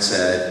baseline and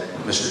said,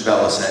 Mr.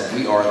 DeBella said,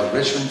 "We are the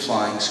Richmond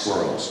Flying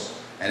Squirrels."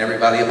 And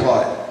everybody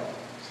applauded.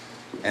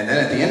 And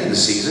then at the end of the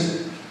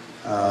season,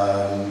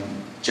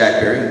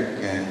 Jack Berry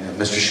and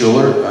Mr.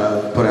 Schuler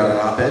put out an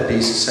op-ed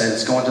piece that said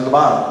it's going to the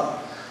bottom.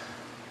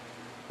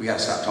 We got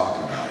to stop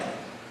talking about it.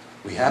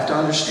 We have to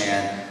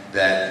understand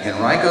that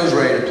Henrico's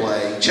ready to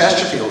play,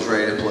 Chesterfield's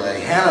ready to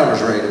play,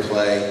 Hanover's ready to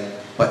play,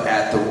 but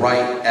at the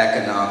right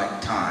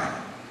economic time.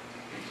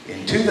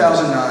 In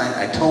 2009,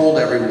 I told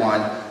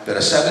everyone that a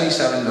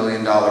 $77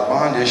 million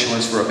bond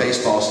issuance for a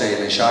baseball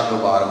stadium in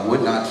Shockoe Bottom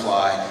would not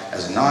fly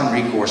as a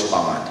non-recourse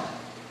bond.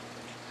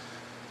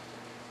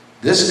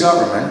 This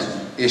government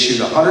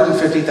issued a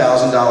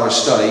 $150,000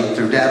 study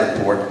through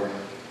Davenport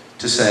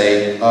to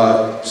say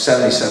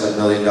 $77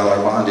 million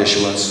bond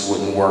issuance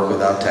wouldn't work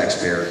without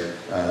taxpayer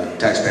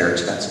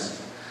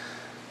expenses.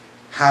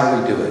 How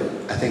do we do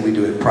it? I think we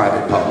do it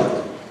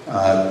private-public.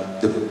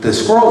 The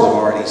Squirrels have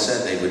already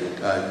said they would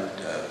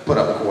put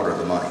up a quarter of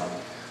the money.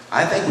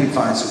 I think we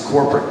find some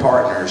corporate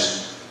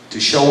partners to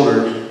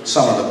shoulder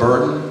some of the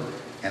burden,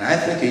 and I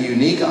think a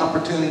unique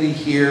opportunity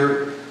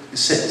here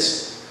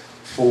sits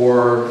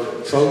for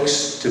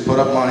folks to put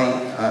up money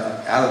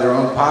out of their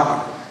own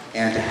pocket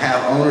and to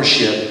have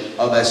ownership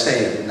of that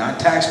stadium, not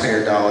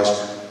taxpayer dollars,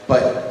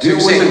 but do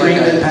what the Green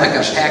Bay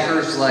Packers,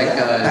 Packers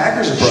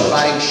approach.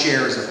 Buying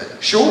shares of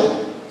it.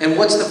 Sure. And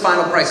what's the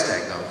final price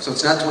tag, though? So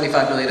it's not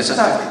 $25 million. It's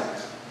not.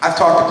 I've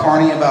talked to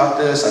Carney about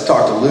this. I've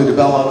talked to Lou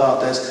DeBella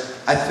about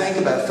this. I think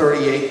about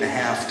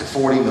 $38.5 to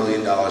 $40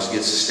 million gets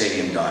the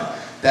stadium done.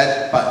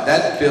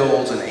 That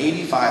builds an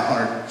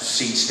 8,500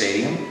 seat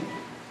stadium,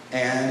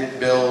 and it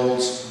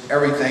builds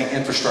everything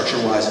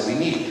infrastructure-wise that we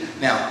need.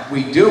 Now,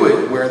 we do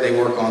it where they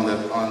work on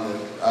the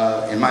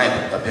in my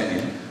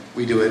opinion,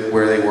 we do it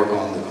where they work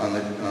on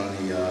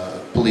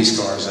the police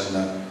cars and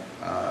the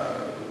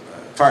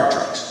fire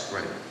trucks.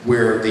 Right.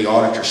 Where the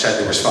auditor said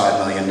there was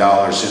 $5 million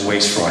in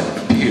waste, fraud,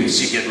 and abuse.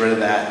 You get rid of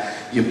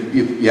that. You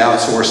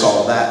outsource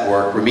all of that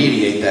work,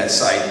 remediate that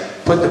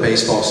site, put the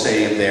baseball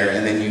stadium there,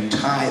 and then you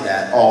tie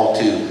that all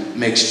to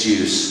mixed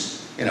use.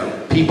 You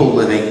know, people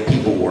living,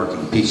 people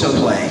working, people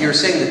playing. You're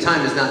saying the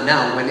time is not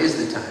now. When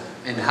is the time?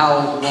 And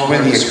how long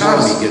When are the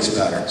schools- economy gets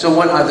better. So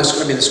what are the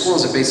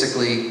schools have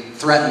basically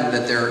threatened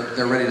that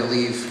they're ready to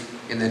leave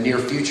in the near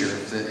future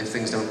if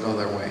things don't go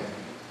their way.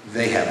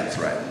 They haven't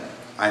threatened.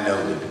 I know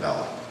Lou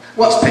DeBella.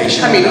 Well, He's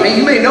patient I mean, enough.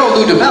 you may know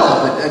Lou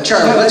DeBella, but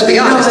Charlie, No, let's be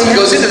no, honest. they He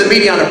goes have- into the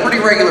media on a pretty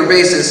regular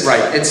basis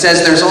Right. and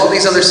says there's all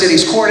these other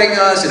cities courting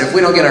us, and if we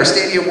don't get our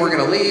stadium, we're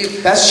going to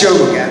leave. That's Joe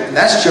McGathern.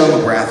 That's Joe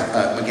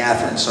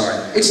McGathern. Sorry.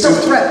 It's still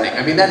threatening.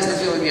 I mean, that's the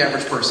feeling the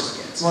average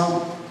person gets.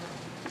 Well,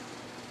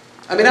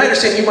 I mean, I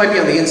understand you might be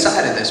on the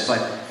inside of this,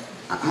 but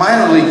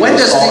minor league When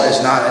does baseball the-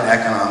 is not an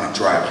economic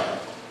driver.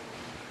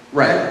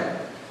 right.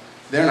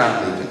 They're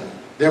not leaving.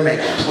 They're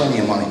making plenty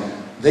of money.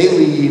 They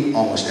leave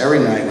almost every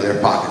night with their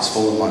pockets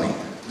full of money.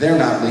 They're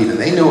not leaving.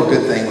 They know a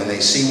good thing when they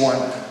see one.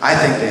 I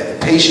think they have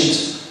the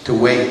patience to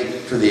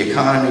wait for the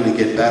economy to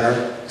get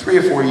better. 3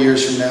 or 4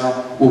 years from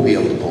now, we'll be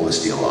able to pull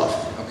this deal off.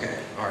 Okay,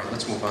 all right,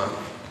 let's move on.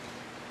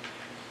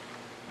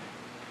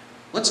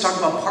 Let's talk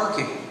about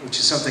parking, which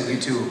is something you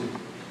two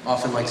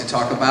often like to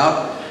talk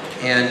about.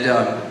 And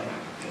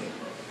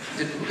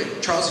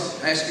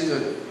Charles, I asked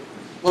you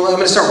well, I'm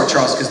going to start with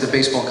Charles because the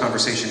baseball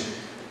conversation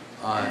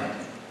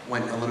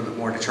went a little bit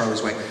more to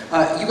Charlie's way.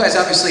 You guys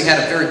obviously had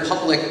a very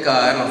public,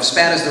 I don't know if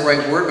spat is the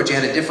right word, but you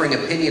had a differing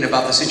opinion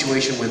about the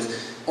situation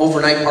with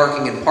overnight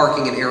parking and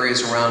parking in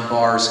areas around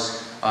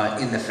bars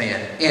in the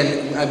Fan.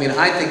 And I mean,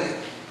 I think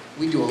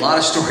we do a lot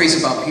of stories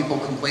about people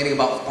complaining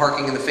about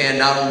parking in the Fan,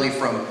 not only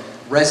from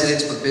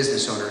residents but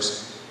business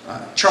owners.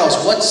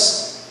 Charles,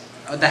 what's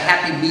the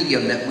happy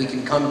medium that we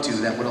can come to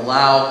that would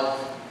allow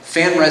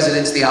Fan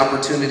residents the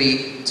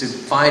opportunity to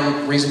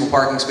find reasonable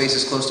parking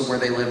spaces close to where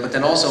they live, but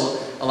then also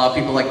allow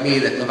people like me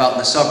that live out in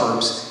the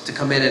suburbs to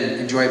come in and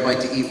enjoy a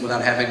bite to eat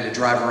without having to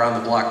drive around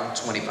the block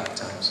 25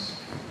 times?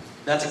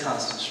 That's a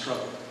constant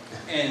struggle.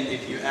 And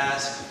if you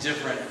ask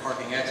different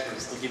parking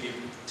experts, they'll give you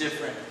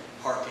different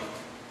parking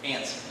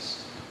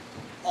answers.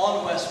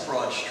 On West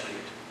Broad Street,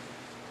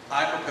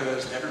 I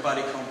proposed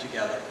everybody come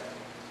together,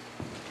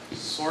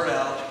 sort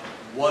out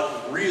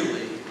what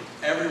really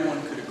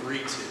everyone could agree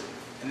to,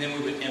 and then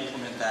we would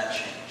implement that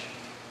change.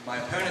 My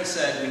opponent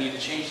said we need to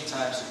change the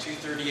times to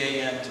 2:30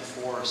 a.m. to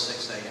 4 or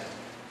 6 a.m.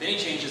 Then he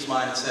changed his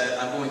mind and said,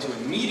 I'm going to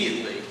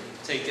immediately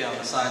take down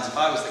the signs if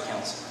I was the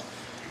councilman.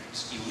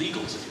 It's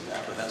illegal to do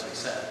that, but that's what he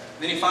said.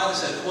 Then he finally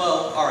said,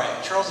 well, all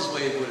right, Charles's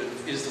way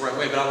is the right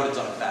way, but I would have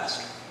done it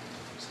faster.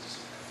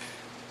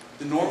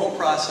 The normal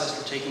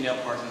process for taking down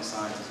parking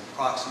signs is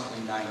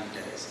approximately 90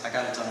 days. I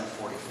got it done in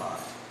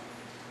 45.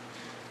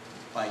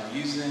 By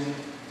using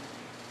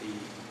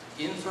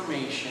the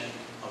information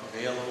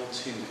available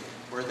to me.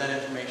 Where'd that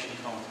information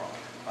come from?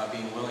 By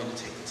being willing to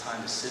take the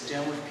time to sit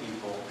down with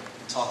people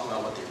and talk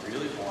about what they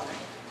really wanted,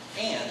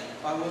 and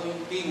by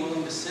being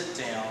willing to sit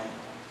down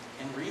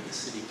and read the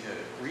city code,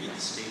 read the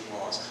state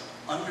laws,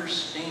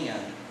 understand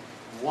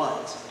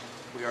what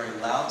we are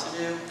allowed to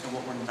do and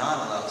what we're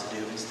not allowed to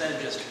do, instead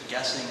of just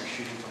guessing or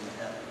shooting from the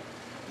hip.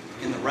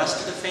 In the rest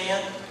of the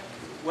Fan,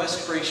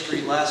 West Gray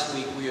Street last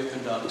week we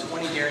opened up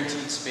 20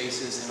 guaranteed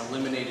spaces and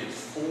eliminated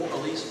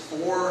at least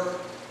four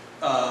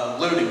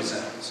loading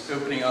zones,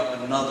 opening up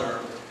another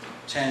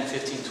 10,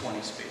 15,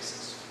 20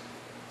 spaces.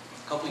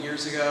 A couple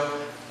years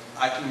ago,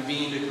 I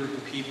convened a group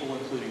of people,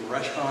 including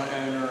restaurant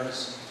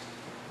owners,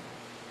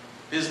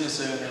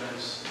 business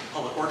owners,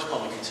 public works,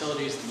 public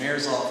utilities, the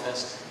mayor's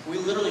office. We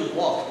literally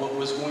walked what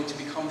was going to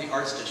become the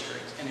Arts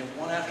District, and in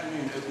one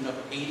afternoon opened up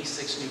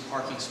 86 new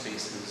parking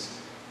spaces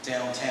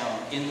downtown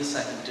in the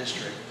 2nd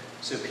District,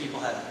 so people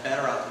had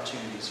better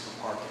opportunities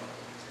for parking.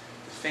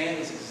 The Fan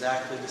is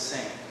exactly the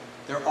same.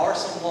 There are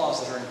some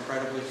laws that are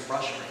incredibly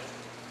frustrating.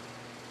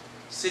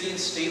 City and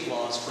state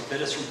laws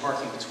forbid us from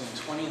parking between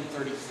 20 and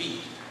 30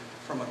 feet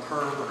from a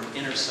curb or an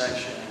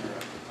intersection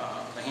or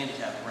a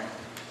handicap ramp.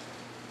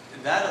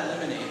 That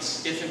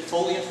eliminates, if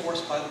fully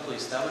enforced by the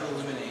police, that would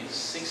eliminate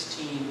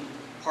 16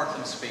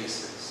 parking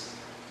spaces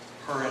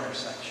per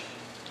intersection.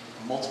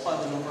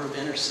 Multiply the number of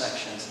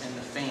intersections in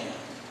the Fan,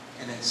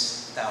 and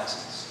it's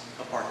thousands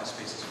of parking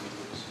spaces we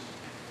lose.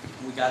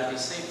 And we got to be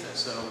safe though,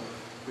 so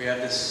we have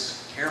this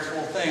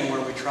careful thing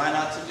where we try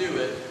not to do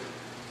it,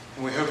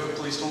 and we hope the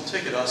police don't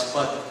ticket us,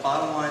 but the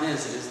bottom line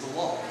is, it is the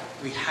law.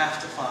 We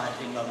have to find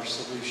another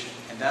solution,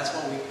 and that's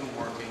why we've been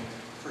working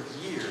for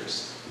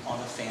years on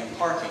the Fan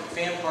parking.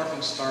 Fan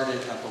parking started,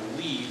 I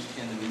believe,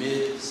 in the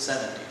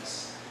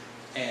mid-70s,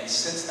 and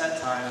since that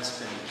time it's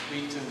been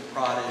tweaked and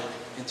prodded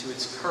into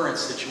its current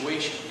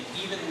situation.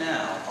 And even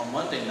now, on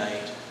Monday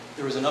night,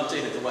 there was an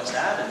update at the West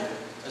Avenue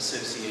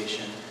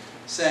Association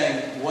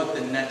saying what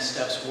the next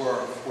steps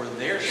were for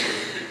their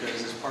street,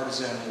 because as part of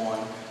Zone 1,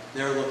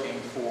 they're looking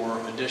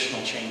for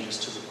additional changes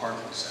to the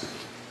parking zone.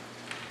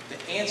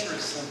 The answer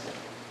is simple.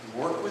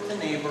 Work with the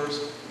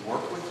neighbors,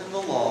 work within the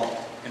law,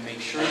 and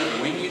make sure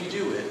that when you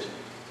do it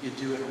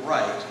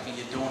right, and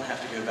you don't have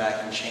to go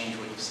back and change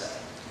what you said.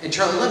 And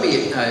Charlie, let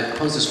me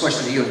pose this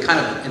question to you, and kind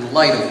of in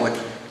light of what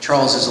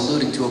Charles is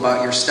alluding to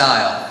about your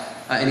style.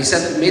 And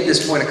he made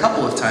this point a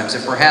couple of times,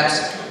 that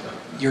perhaps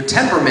your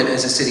temperament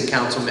as a city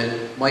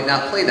councilman might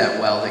not play that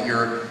well, that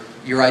you're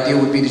your idea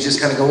would be to just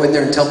kind of go in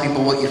there and tell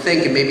people what you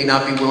think and maybe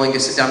not be willing to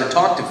sit down and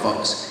talk to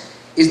folks.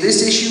 Is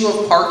this issue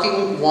of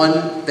parking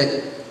one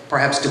that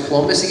perhaps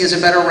diplomacy is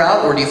a better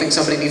route, or do you think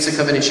somebody needs to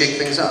come in and shake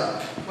things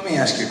up? Let me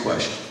ask you a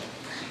question.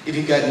 If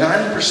you've got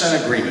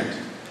 90% agreement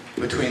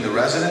between the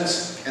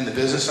residents and the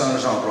business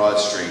owners on Broad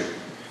Street,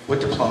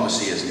 what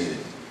diplomacy is needed?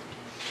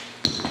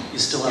 You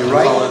still have to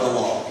follow the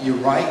law. You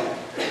write,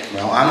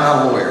 well, I'm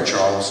not a lawyer,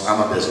 Charles,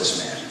 I'm a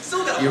businessman.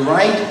 You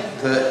write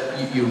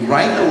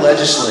the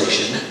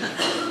legislation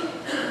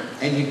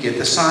and you get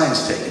the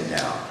signs taken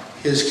down.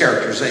 His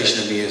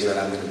characterization of me is that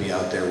I'm going to be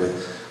out there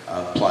with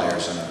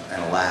pliers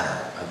and a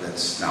ladder.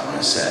 That's not what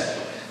I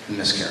said. I'm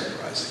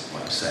mischaracterizing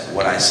what I said.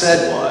 What I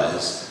said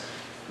was,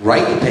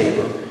 write the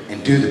paper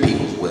and do the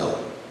people's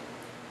will.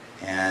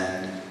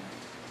 And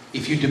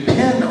if you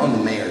depend on the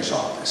mayor's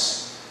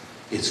office,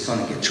 it's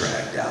going to get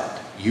dragged out.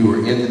 You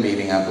were in the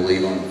meeting, I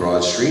believe, on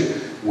Broad Street,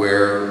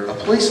 where a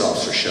police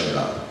officer showed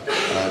up.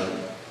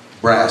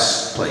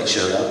 Brass plate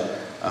showed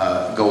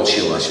up, gold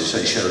shield, I should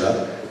say, showed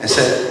up, and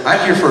said,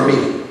 I'm here for a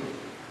meeting.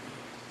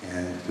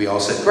 And we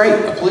all said, great,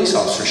 a police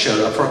officer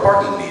showed up for a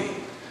parking meeting.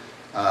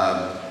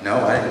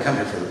 No, I didn't come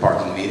here for the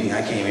parking meeting.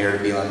 I came here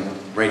to be on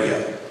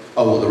radio.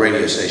 Oh, well, the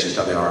radio station's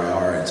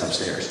WRIR and it's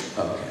upstairs.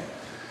 Okay.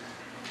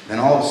 Then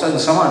all of a sudden,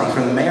 somebody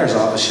from the mayor's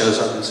office shows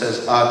up and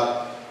says,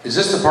 is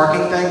this the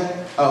parking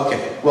thing? Oh,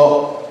 okay.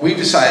 Well, we've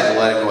decided to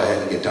let it go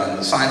ahead and get done.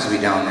 The signs will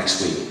be down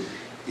next week.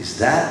 Is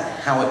that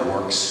how it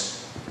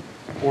works?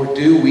 Or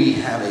do we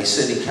have a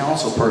city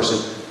council person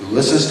who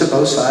listens to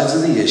both sides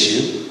of the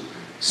issue,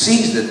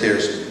 sees that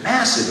there's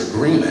massive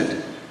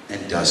agreement,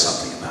 and does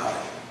something about it?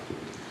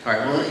 All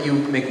right, well, you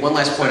make one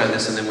last point on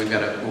this and then we've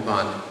got to move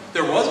on.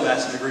 There was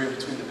massive agreement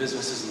between the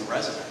businesses and the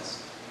residents.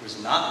 There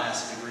was not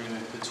massive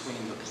agreement between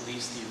the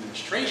police, the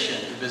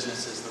administration, the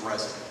businesses, the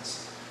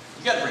residents.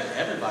 You got to bring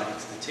everybody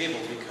to the table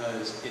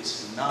because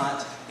it's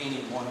not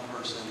any one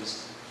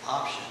person's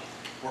option.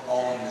 We're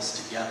all in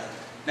this together.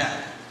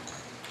 Now,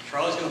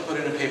 Charlie's going to put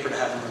in a paper to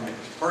have them removed.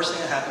 First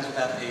thing that happens with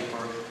that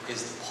paper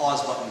is the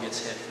pause button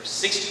gets hit for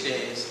 60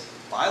 days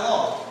by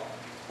law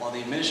while the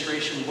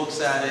administration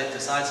looks at it,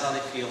 decides how they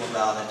feel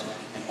about it,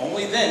 and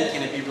only then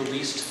can it be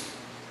released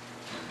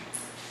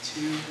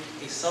to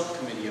a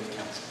subcommittee of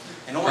council.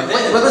 And only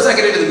then. Well, let's not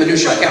get into the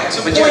minutiae of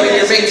council. The point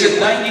is, it's a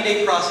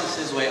 90-day process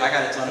his way. I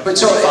got it done in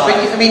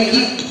 45. I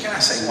mean, Can I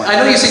say one I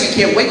know you said you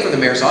can't wait for the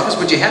mayor's office,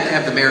 but you have to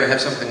have the mayor to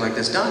have something like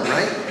this done,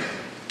 right?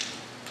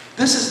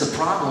 This is the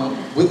problem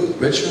with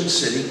Richmond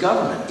city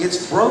government.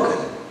 It's broken.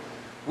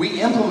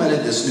 We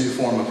implemented this new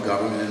form of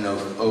government in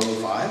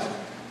 2005,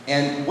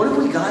 and what have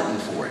we gotten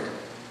for it?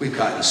 We've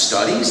gotten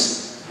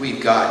studies,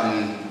 we've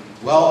gotten,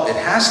 well, it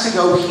has to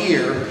go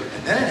here,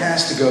 and then it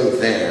has to go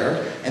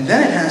there, and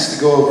then it has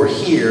to go over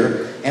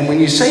here, and when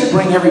you say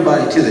bring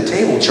everybody to the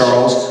table,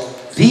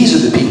 Charles, these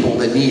are the people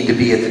that need to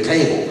be at the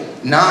table,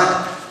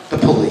 not the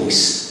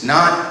police,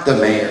 not the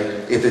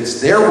mayor. If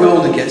it's their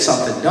will to get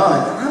something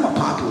done, and I'm a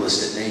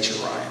populist at nature,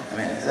 Ryan. I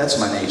mean, that's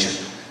my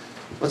nature.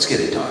 Let's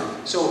get it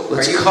done. So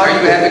are you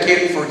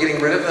advocating for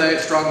getting rid of the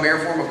strong mayor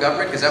form of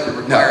government? Because that would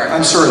require... No,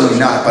 I'm certainly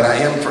not, but I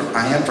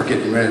am for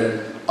getting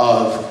rid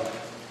of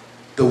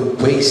the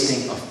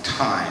wasting of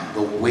time,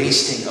 the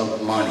wasting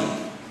of money,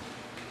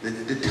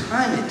 the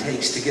time it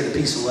takes to get a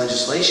piece of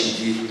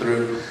legislation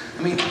through.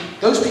 I mean,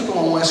 those people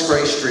on West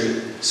Gray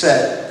Street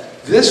said,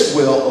 this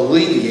will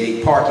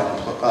alleviate parking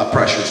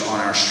pressures on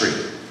our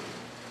street.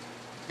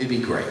 It'd be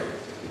great.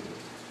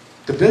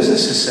 The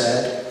businesses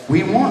said,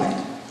 we want it.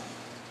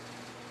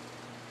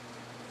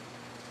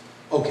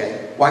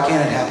 Okay, why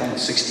can't it happen in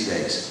 60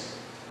 days?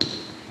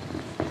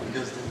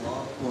 Because the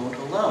law won't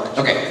allow it.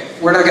 Okay,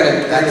 we're not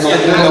going to...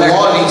 The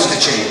law needs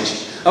to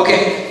change.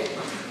 Okay.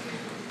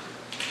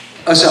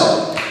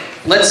 So,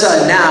 let's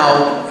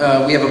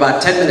now, we have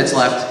about 10 minutes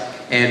left,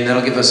 and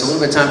that'll give us a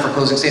little bit of time for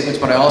closing statements,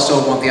 but I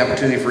also want the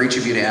opportunity for each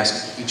of you to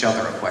ask each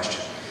other a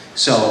question.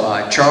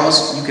 So,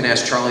 Charles, you can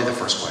ask Charlie the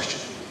first question.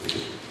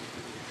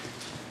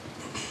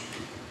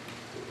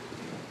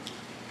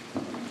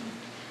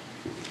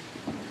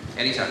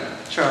 Anytime.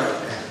 Charlie.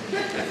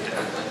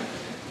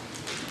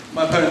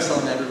 My opponent's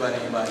telling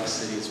everybody in the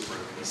city is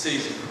broken. The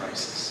city's in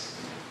crisis.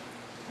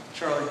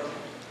 Charlie,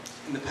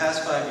 in the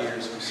past 5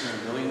 years, we've seen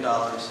 $1 million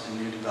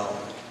in new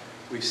development.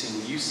 We've seen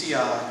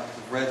UCI,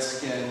 the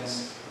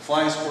Redskins, the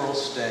Flying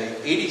Squirrels stay.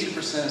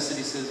 82% of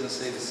city citizens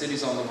say the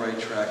city's on the right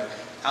track.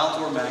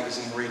 Outdoor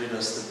Magazine rated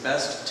us the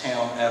best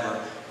town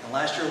ever. And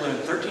last year alone,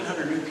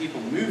 1,300 new people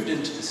moved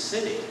into the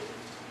city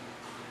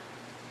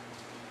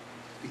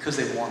because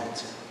they wanted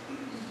to.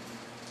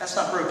 That's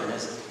not broken,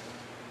 is it?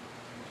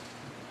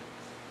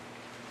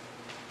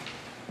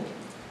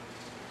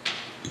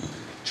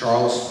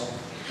 Charles,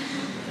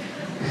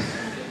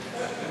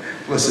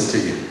 listen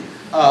to you.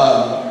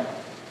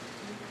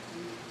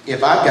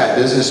 If I've got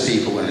business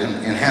people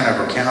in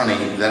Hanover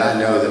County that I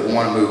know that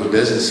want to move a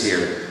business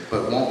here,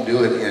 but won't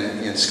do it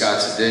in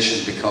Scott's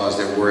Addition because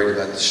they're worried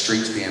about the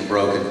streets being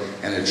broken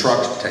and their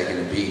trucks taking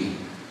a beating,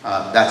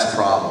 that's a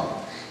problem.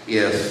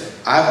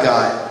 If I've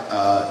got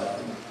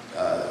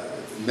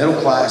 $1 middle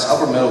class,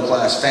 upper middle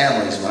class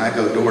families, when I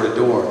go door to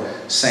door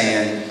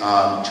saying,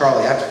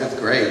 Charlie, after 5th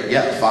grade,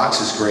 yeah, Fox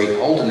is great,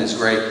 Holden is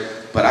great,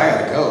 but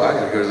I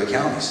gotta go to the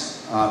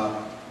counties.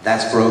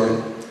 That's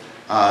broken.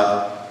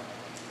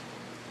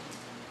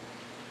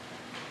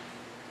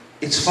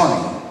 It's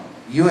funny,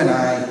 you and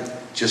I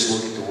just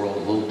look at the world a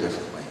little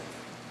differently.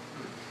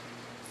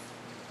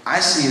 I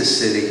see a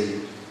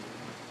city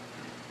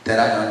that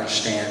I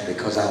understand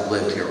because I've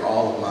lived here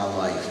all of my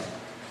life.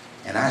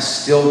 And I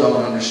still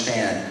don't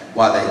understand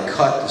why they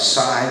cut the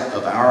side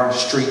of our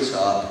streets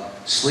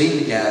up,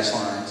 sleeved the gas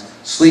lines,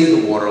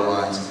 sleeved the water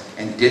lines,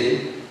 and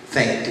didn't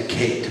think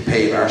to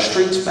pave our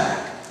streets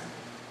back.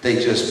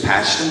 They just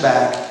patched them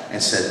back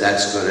and said,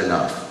 that's good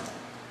enough.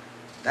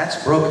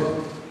 That's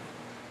broken.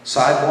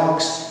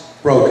 Sidewalks,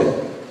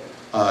 broken.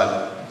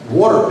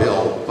 Water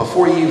bill,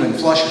 before you even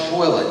flush a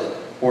toilet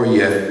or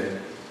you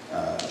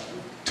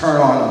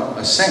turn on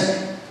a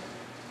sink,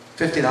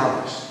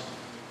 $50.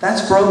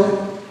 That's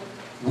broken.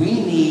 We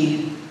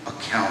need a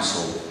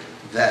council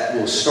that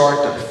will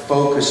start to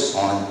focus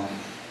on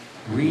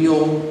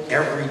real,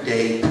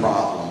 everyday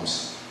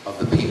problems of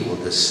the people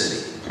of this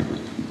city.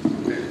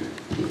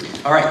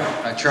 All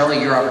right,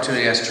 Charlie, your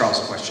opportunity to ask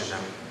Charles a question now.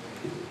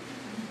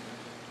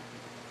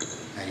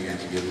 Now you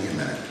have to give me a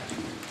minute.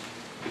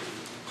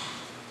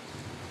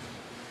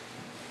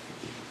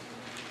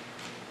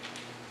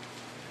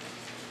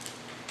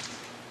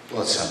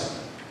 Well, it's simple.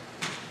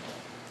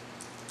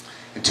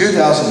 In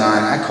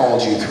 2009, I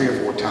called you 3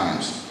 or 4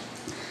 times.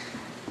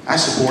 I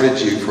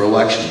supported you for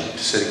election to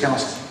city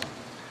council.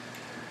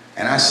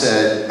 And I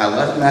said, I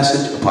left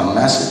message upon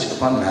message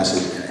upon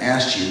message and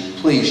asked you,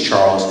 please,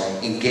 Charles,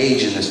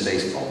 engage in this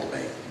baseball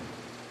debate.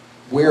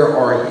 Where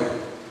are you?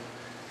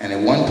 And at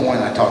one point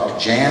I talked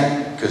to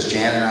Jan, because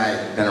Jan and I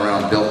have been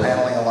around bill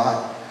paneling a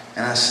lot,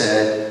 and I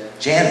said,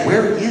 Jan,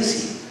 where is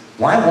he?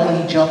 Why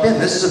won't he jump in?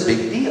 This is a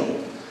big deal.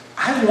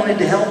 I wanted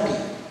to help you.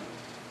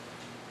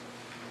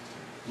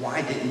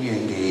 Why didn't you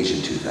engage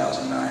in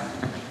 2009?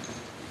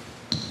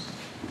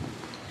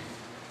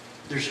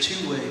 There's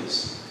 2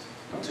 ways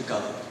to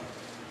govern.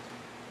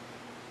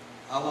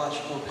 I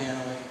watched bill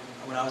paneling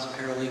when I was a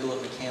paralegal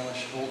at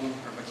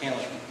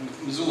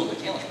Missoula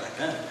McCandlish back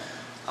then.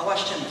 I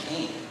watched Tim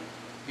Kaine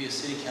be a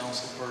city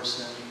council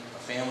person, a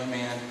family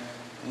man,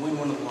 and win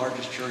one of the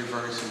largest jury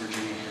verdicts in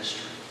Virginia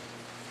history.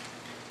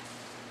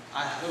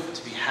 I hope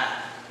to be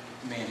half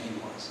the man he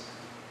was.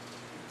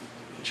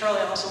 But Charlie,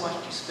 I also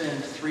watched you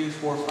spend 3,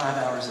 4, 5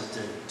 hours of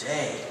the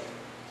day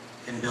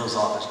in Bill's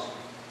office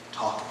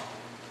talking.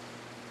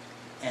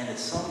 And at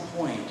some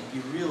point,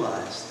 you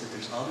realize that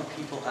there's other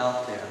people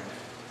out there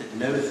that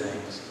know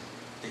things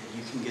that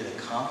you can get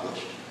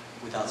accomplished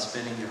without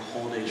spending your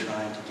whole day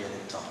trying to get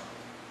it done.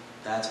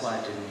 That's why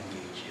I didn't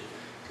engage you,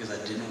 because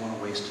I didn't want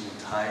to waste an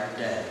entire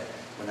day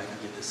when I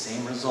could get the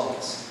same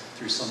results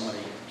through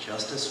somebody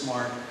just as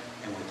smart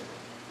and with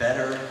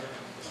better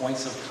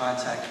points of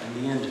contact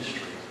in the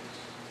industry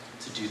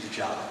to do the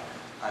job.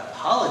 I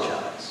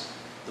apologize.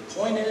 The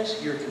point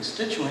is, you're a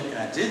constituent, and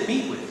I did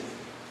meet with you,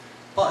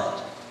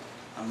 but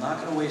I'm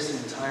not going to waste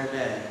an entire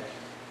day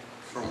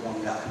for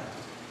one guy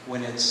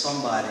when it's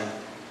somebody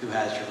who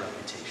has your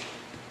reputation.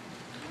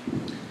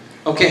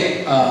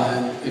 Okay,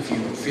 if you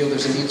feel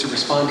there's a need to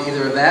respond to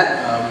either of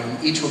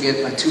that, each will get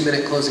a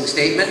 2-minute closing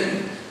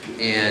statement.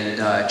 And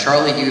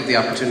Charlie, you have the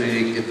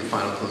opportunity to give the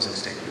final closing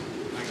statement.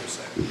 I go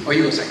second. Oh,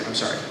 you go second, I'm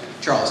sorry.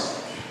 Charles.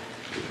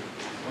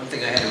 One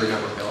thing I had to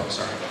remember, Bill, I'm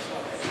sorry.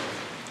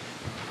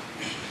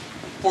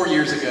 4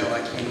 years ago,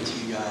 I came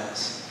to you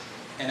guys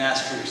and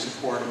asked for your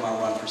support in my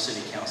run for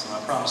city council.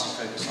 And I promised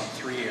to focus on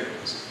 3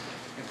 areas: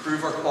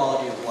 improve our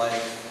quality of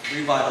life,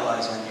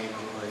 revitalize our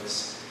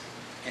neighborhoods,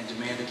 and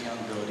demand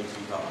accountability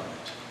from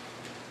government.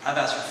 I've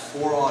asked for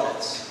 4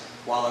 audits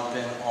while I've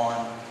been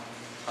on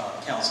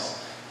council,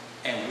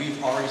 and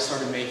we've already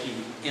started making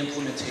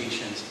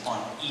implementations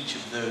on each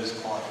of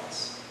those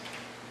audits.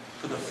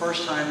 For the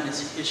first time in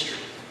its history,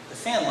 the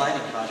fan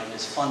lighting project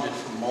is funded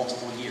for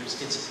multiple years.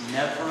 It's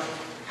never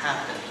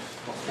happened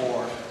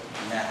before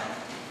now,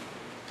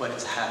 but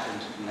it's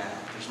happened now.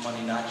 There's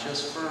money not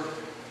just for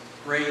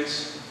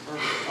Grace, for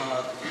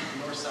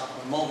North,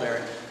 South, and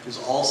Mulberry. There's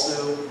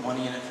also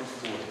money in it for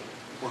Floyd.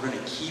 We're going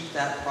to keep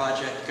that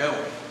project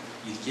going.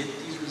 You get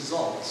these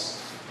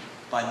results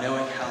by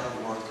knowing how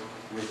to work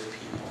with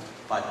people,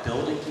 by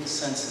building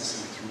consensus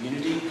in the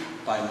community,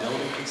 by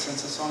building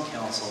consensus on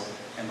council,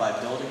 and by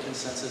building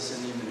consensus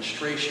in the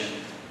administration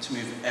to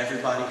move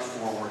everybody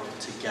forward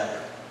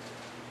together.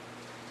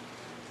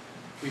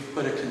 We've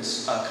put a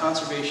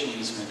conservation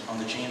easement on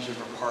the James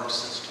River Park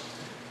system.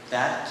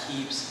 That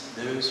keeps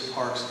those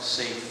parks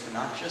safe for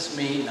not just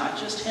me, not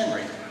just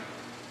Henry,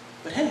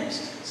 but Henry's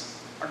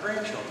kids, our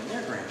grandchildren,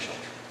 their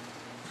grandchildren.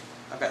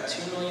 I've got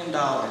 $2 million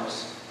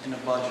in the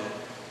budget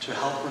to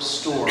help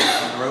restore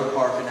Monroe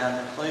Park and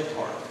Admiral Clay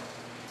Park,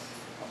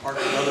 a park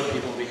that other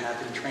people will be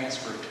happy to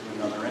transfer to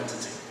another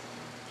entity.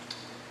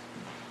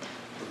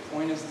 The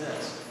point is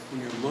this: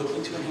 when you're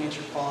looking to enhance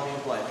your quality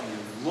of life, when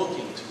you're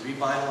looking to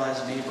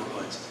revitalize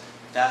neighborhoods,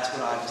 that's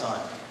what I've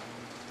done.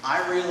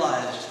 I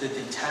realized that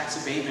the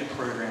tax abatement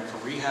program for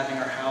rehabbing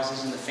our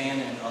houses in the fan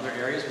and in other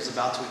areas was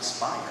about to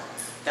expire.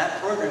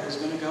 That program was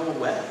going to go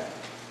away.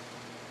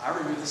 I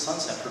removed the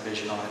sunset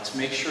provision on it to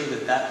make sure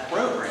that that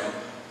program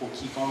will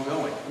keep on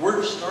going.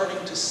 We're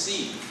starting to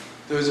see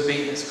those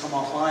abatements come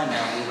offline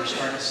now, where we're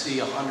starting to see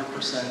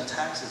 100%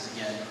 taxes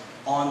again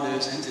on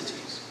those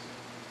entities.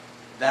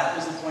 That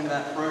was the point of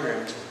that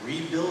program, to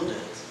rebuild it,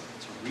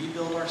 to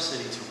rebuild our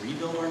city, to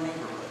rebuild our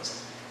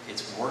neighborhoods.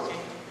 It's working,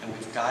 and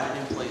we've got it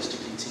in place to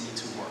continue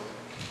to work.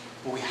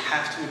 But we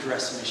have to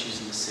address some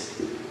issues in the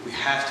city. We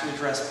have to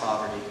address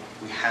poverty.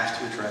 We have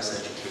to address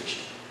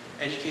education.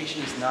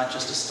 Education is not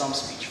just a stump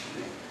speech for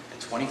me. At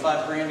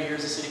 25 grand a year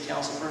as a city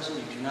council person,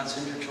 you do not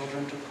send your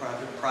children to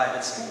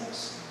private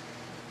schools.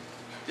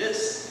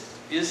 This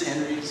is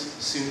Henry's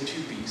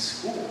soon-to-be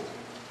school.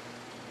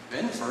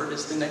 Benford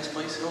is the next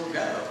place he'll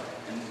go.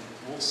 And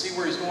we'll see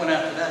where he's going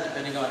after that,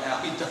 depending on how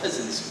he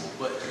does in school.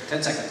 But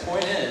 10 seconds. The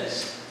point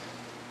is,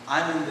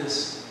 I'm in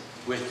this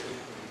with you.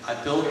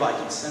 I build by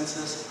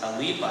consensus, I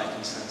lead by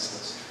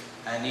consensus,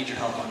 and I need your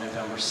help on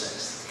November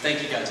 6th.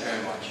 Thank you guys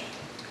very much.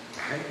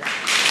 Okay.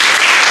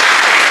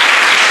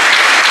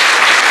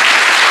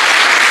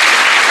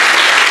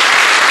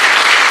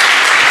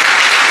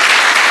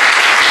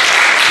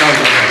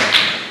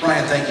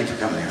 Ryan, thank you for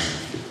coming here.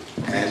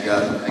 And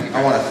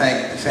I want to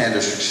thank the Fan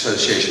District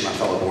Association, my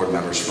fellow board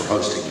members, for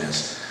hosting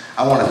this.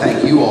 I want to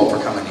thank you all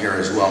for coming here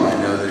as well.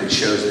 I know that it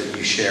shows that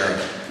you share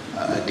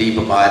a deep,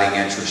 abiding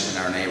interest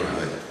in our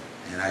neighborhood,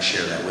 and I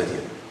share that with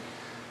you.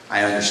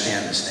 I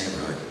understand this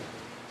neighborhood.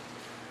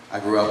 I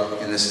grew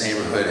up in this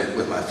neighborhood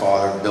with my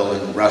father,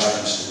 building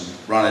restaurants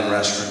and running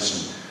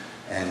restaurants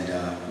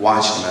and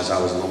watched them as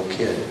I was a little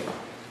kid.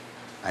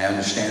 I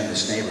understand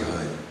this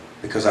neighborhood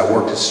because I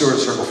worked at Stewart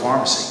Circle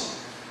Pharmacy.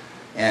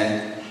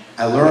 And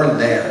I learned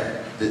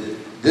there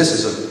that this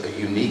is a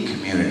unique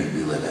community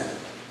we live in.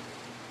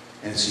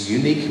 And it's a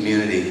unique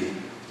community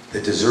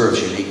that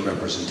deserves unique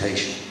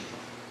representation.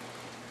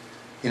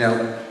 You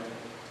know,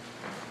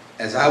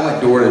 as I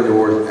went door to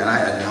door, and I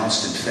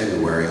announced in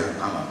February,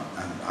 I'm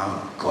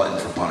a glutton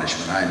for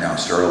punishment, I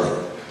announced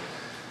early.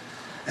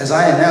 As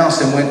I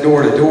announced and went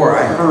door to door,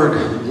 I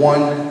heard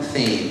one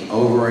theme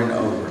over and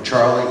over.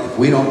 Charlie, if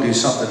we don't do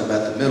something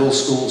about the middle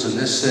schools in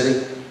this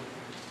city,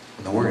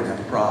 then we're going to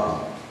have a problem.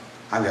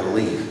 I've got to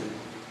leave.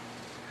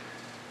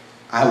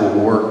 I will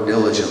work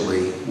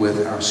diligently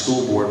with our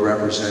school board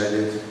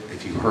representative,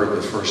 if you heard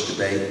the first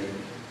debate,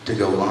 to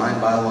go line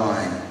by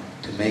line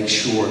to make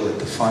sure that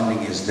the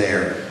funding is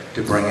there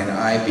to bring an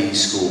IB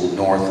school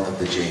north of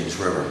the James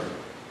River.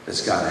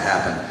 That's got to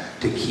happen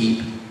to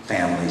keep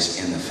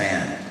families in the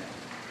fan.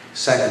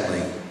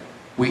 Secondly,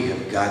 we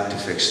have got to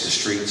fix the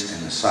streets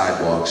and the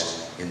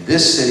sidewalks in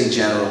this city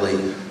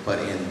generally, but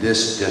in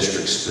this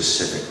district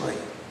specifically.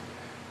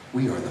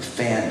 We are the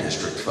fan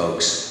district,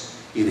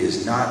 folks. It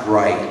is not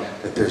right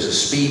that there's a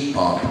speed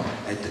bump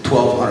at the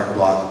 1200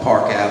 block of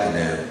Park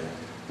Avenue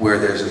where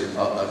there's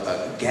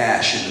a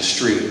gash in the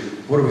street.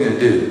 What are we going to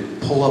do?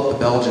 Pull up the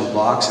Belgian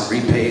blocks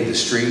and repave the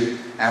street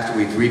after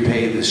we've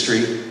repaved the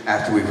street,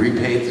 after we've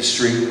repaved the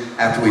street,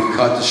 after we've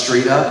cut the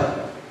street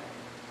up?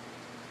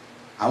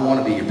 I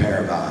want to be your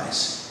pair of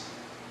eyes.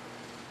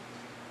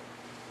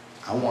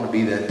 I want to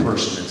be that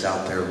person that's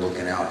out there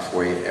looking out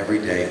for you every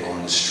day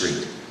on the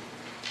street,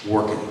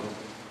 working.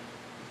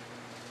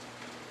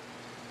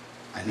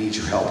 I need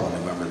your help on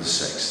November the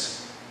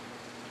 6th.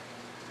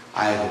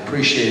 I have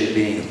appreciated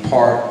being a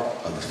part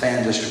of the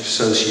Fan District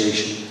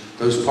Association.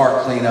 Those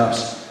park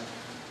cleanups,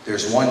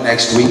 there's one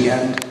next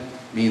weekend,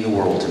 mean the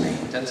world to me.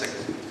 10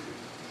 seconds.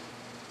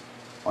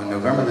 On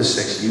November the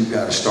 6th, you've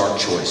got a stark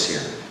choice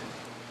here.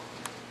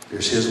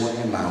 There's his way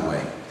and my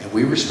way, and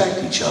we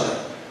respect each other.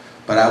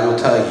 But I will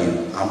tell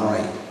you, I'm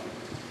right.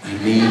 You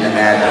need an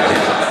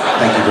advocate.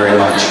 Thank you very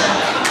much.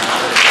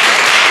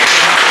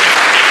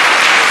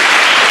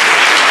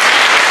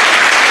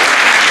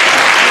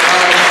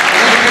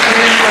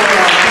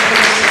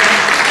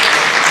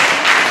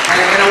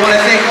 And I want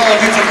to thank all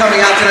of you for coming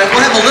out tonight.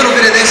 We'll have a little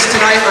bit of this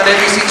tonight on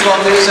NBC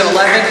 12 News at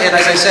 11, and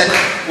as I said,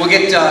 we'll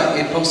get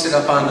it posted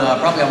up on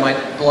probably on my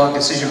blog,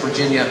 Decision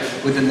Virginia,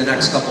 within the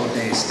next couple of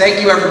days.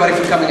 Thank you, everybody,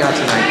 for coming out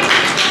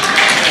tonight.